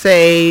to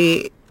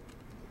say,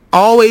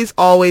 always,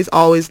 always,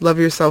 always love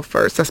yourself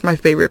first. That's my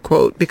favorite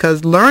quote,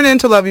 because learning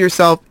to love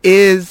yourself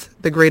is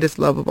the greatest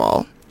love of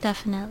all.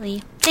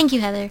 Definitely. Thank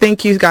you, Heather.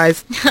 Thank you,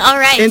 guys. All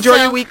right. Enjoy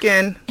your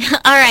weekend.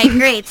 All right,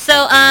 great.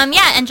 So,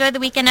 enjoy the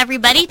weekend,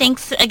 everybody.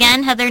 Thanks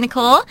again,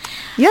 Heather-Nicole,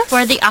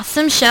 for the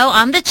awesome show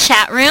on the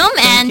chat room.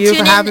 And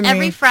tune in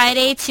every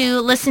Friday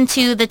to listen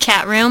to the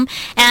chat room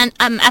and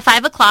at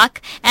 5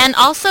 o'clock. And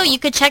also, you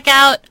could check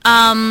out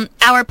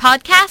our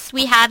podcast.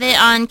 We have it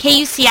on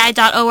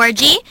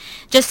KUCI.org.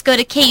 Just go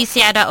to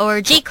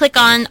KUCI.org, click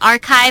on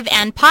Archive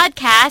and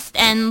Podcast,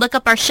 and look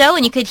up our show,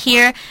 and you could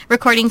hear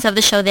recordings of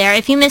the show there.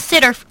 If you missed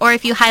it, or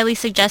if you highly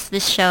suggest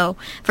this show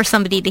for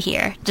somebody to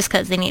hear, just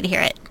because they need to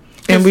hear it.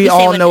 And we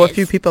all know a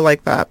few people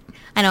like that.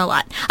 I know a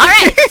lot. All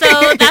right,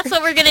 so that's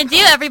what we're going to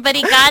do.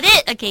 Everybody got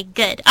it? Okay,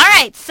 good. All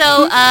right,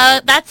 so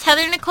that's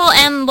Heather-Nicole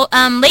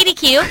and Lady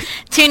Q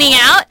tuning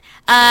out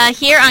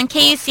here on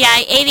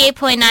KUCI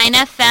 88.9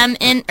 FM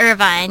in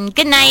Irvine.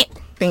 Good night.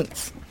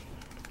 Thanks.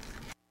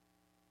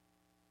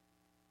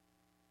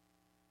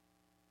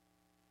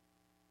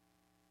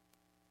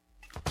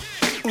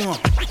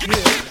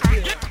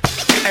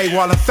 Hey,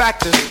 Wallen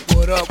Factor.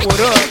 What up, what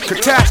up?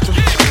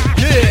 Catastrophe.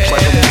 Yeah.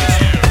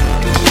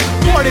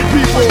 Party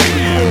people,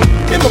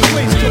 give a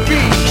place to be.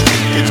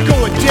 It's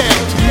going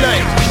down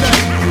tonight.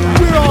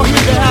 We're all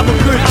here to have a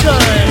good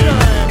time.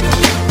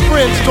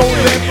 Friends don't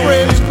let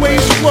friends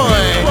waste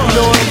wine. You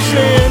know what I'm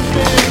saying?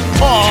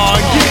 Aw,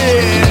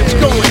 yeah, it's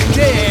going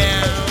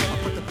down.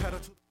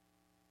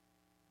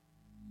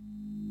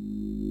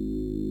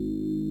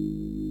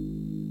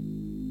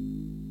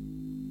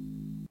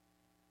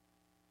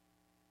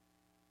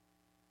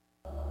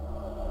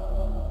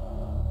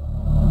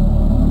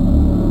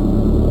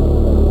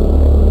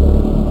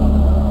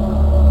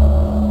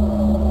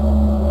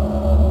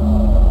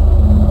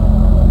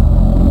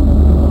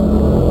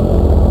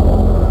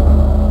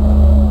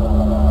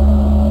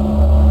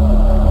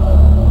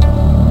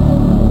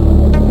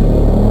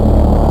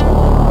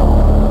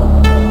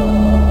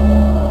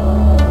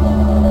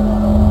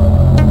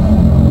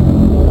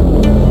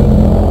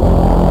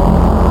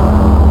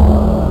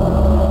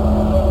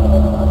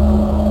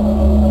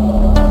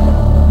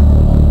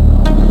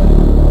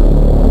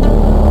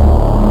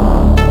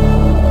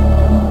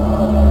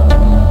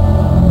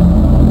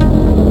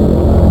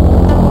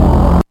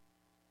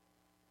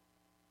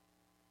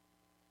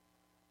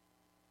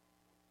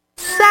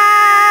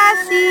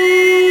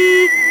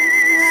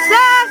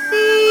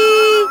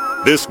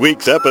 This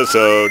week's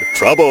episode,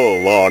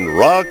 Trouble on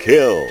Rock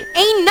Hill.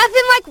 Ain't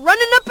nothing like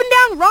running up and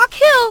down Rock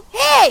Hill.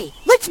 Hey,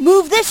 let's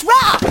move this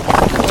rock.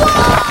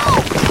 Whoa!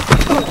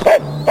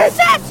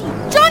 Sassy,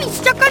 Johnny's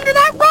stuck under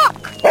that rock.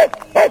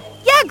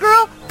 Yeah,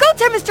 girl, go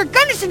tell Mr.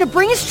 Gunderson to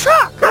bring his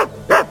truck.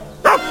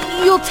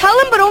 You'll tell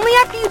him, but only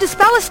after you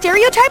dispel a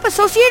stereotype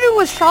associated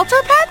with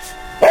shelter pets?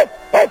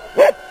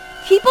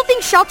 People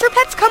think shelter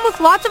pets come with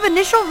lots of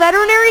initial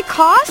veterinary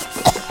costs?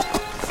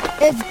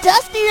 It's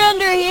dusty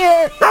under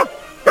here.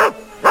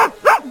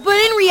 But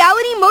in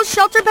reality, most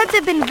shelter pets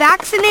have been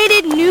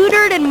vaccinated,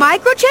 neutered, and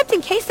microchipped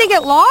in case they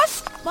get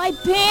lost? My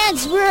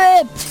pants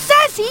ripped.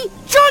 Sassy,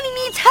 Johnny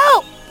needs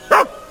help.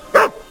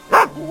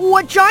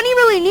 What Johnny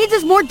really needs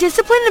is more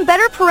discipline and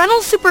better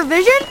parental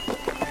supervision?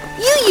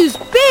 You use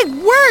big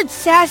words,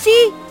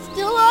 Sassy.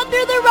 Still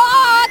under the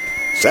rock.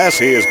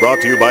 Sassy is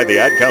brought to you by the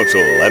Ad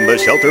Council and the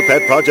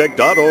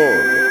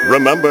ShelterPetProject.org.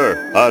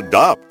 Remember,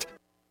 adopt.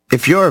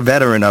 If you're a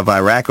veteran of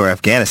Iraq or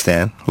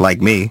Afghanistan,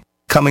 like me,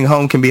 coming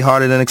home can be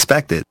harder than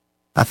expected.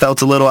 I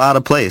felt a little out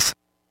of place,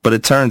 but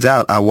it turns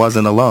out I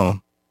wasn't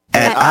alone.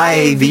 At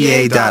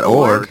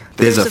IAVA.org,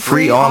 there's a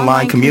free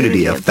online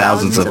community of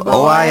thousands of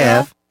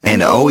OIF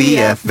and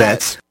OEF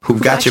vets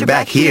who've got your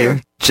back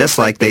here, just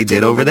like they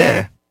did over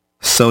there.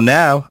 So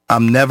now,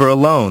 I'm never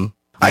alone.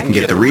 I can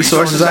get the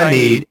resources I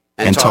need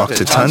and talk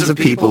to tons of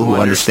people who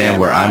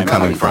understand where I'm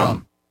coming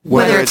from.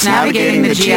 Whether it's navigating the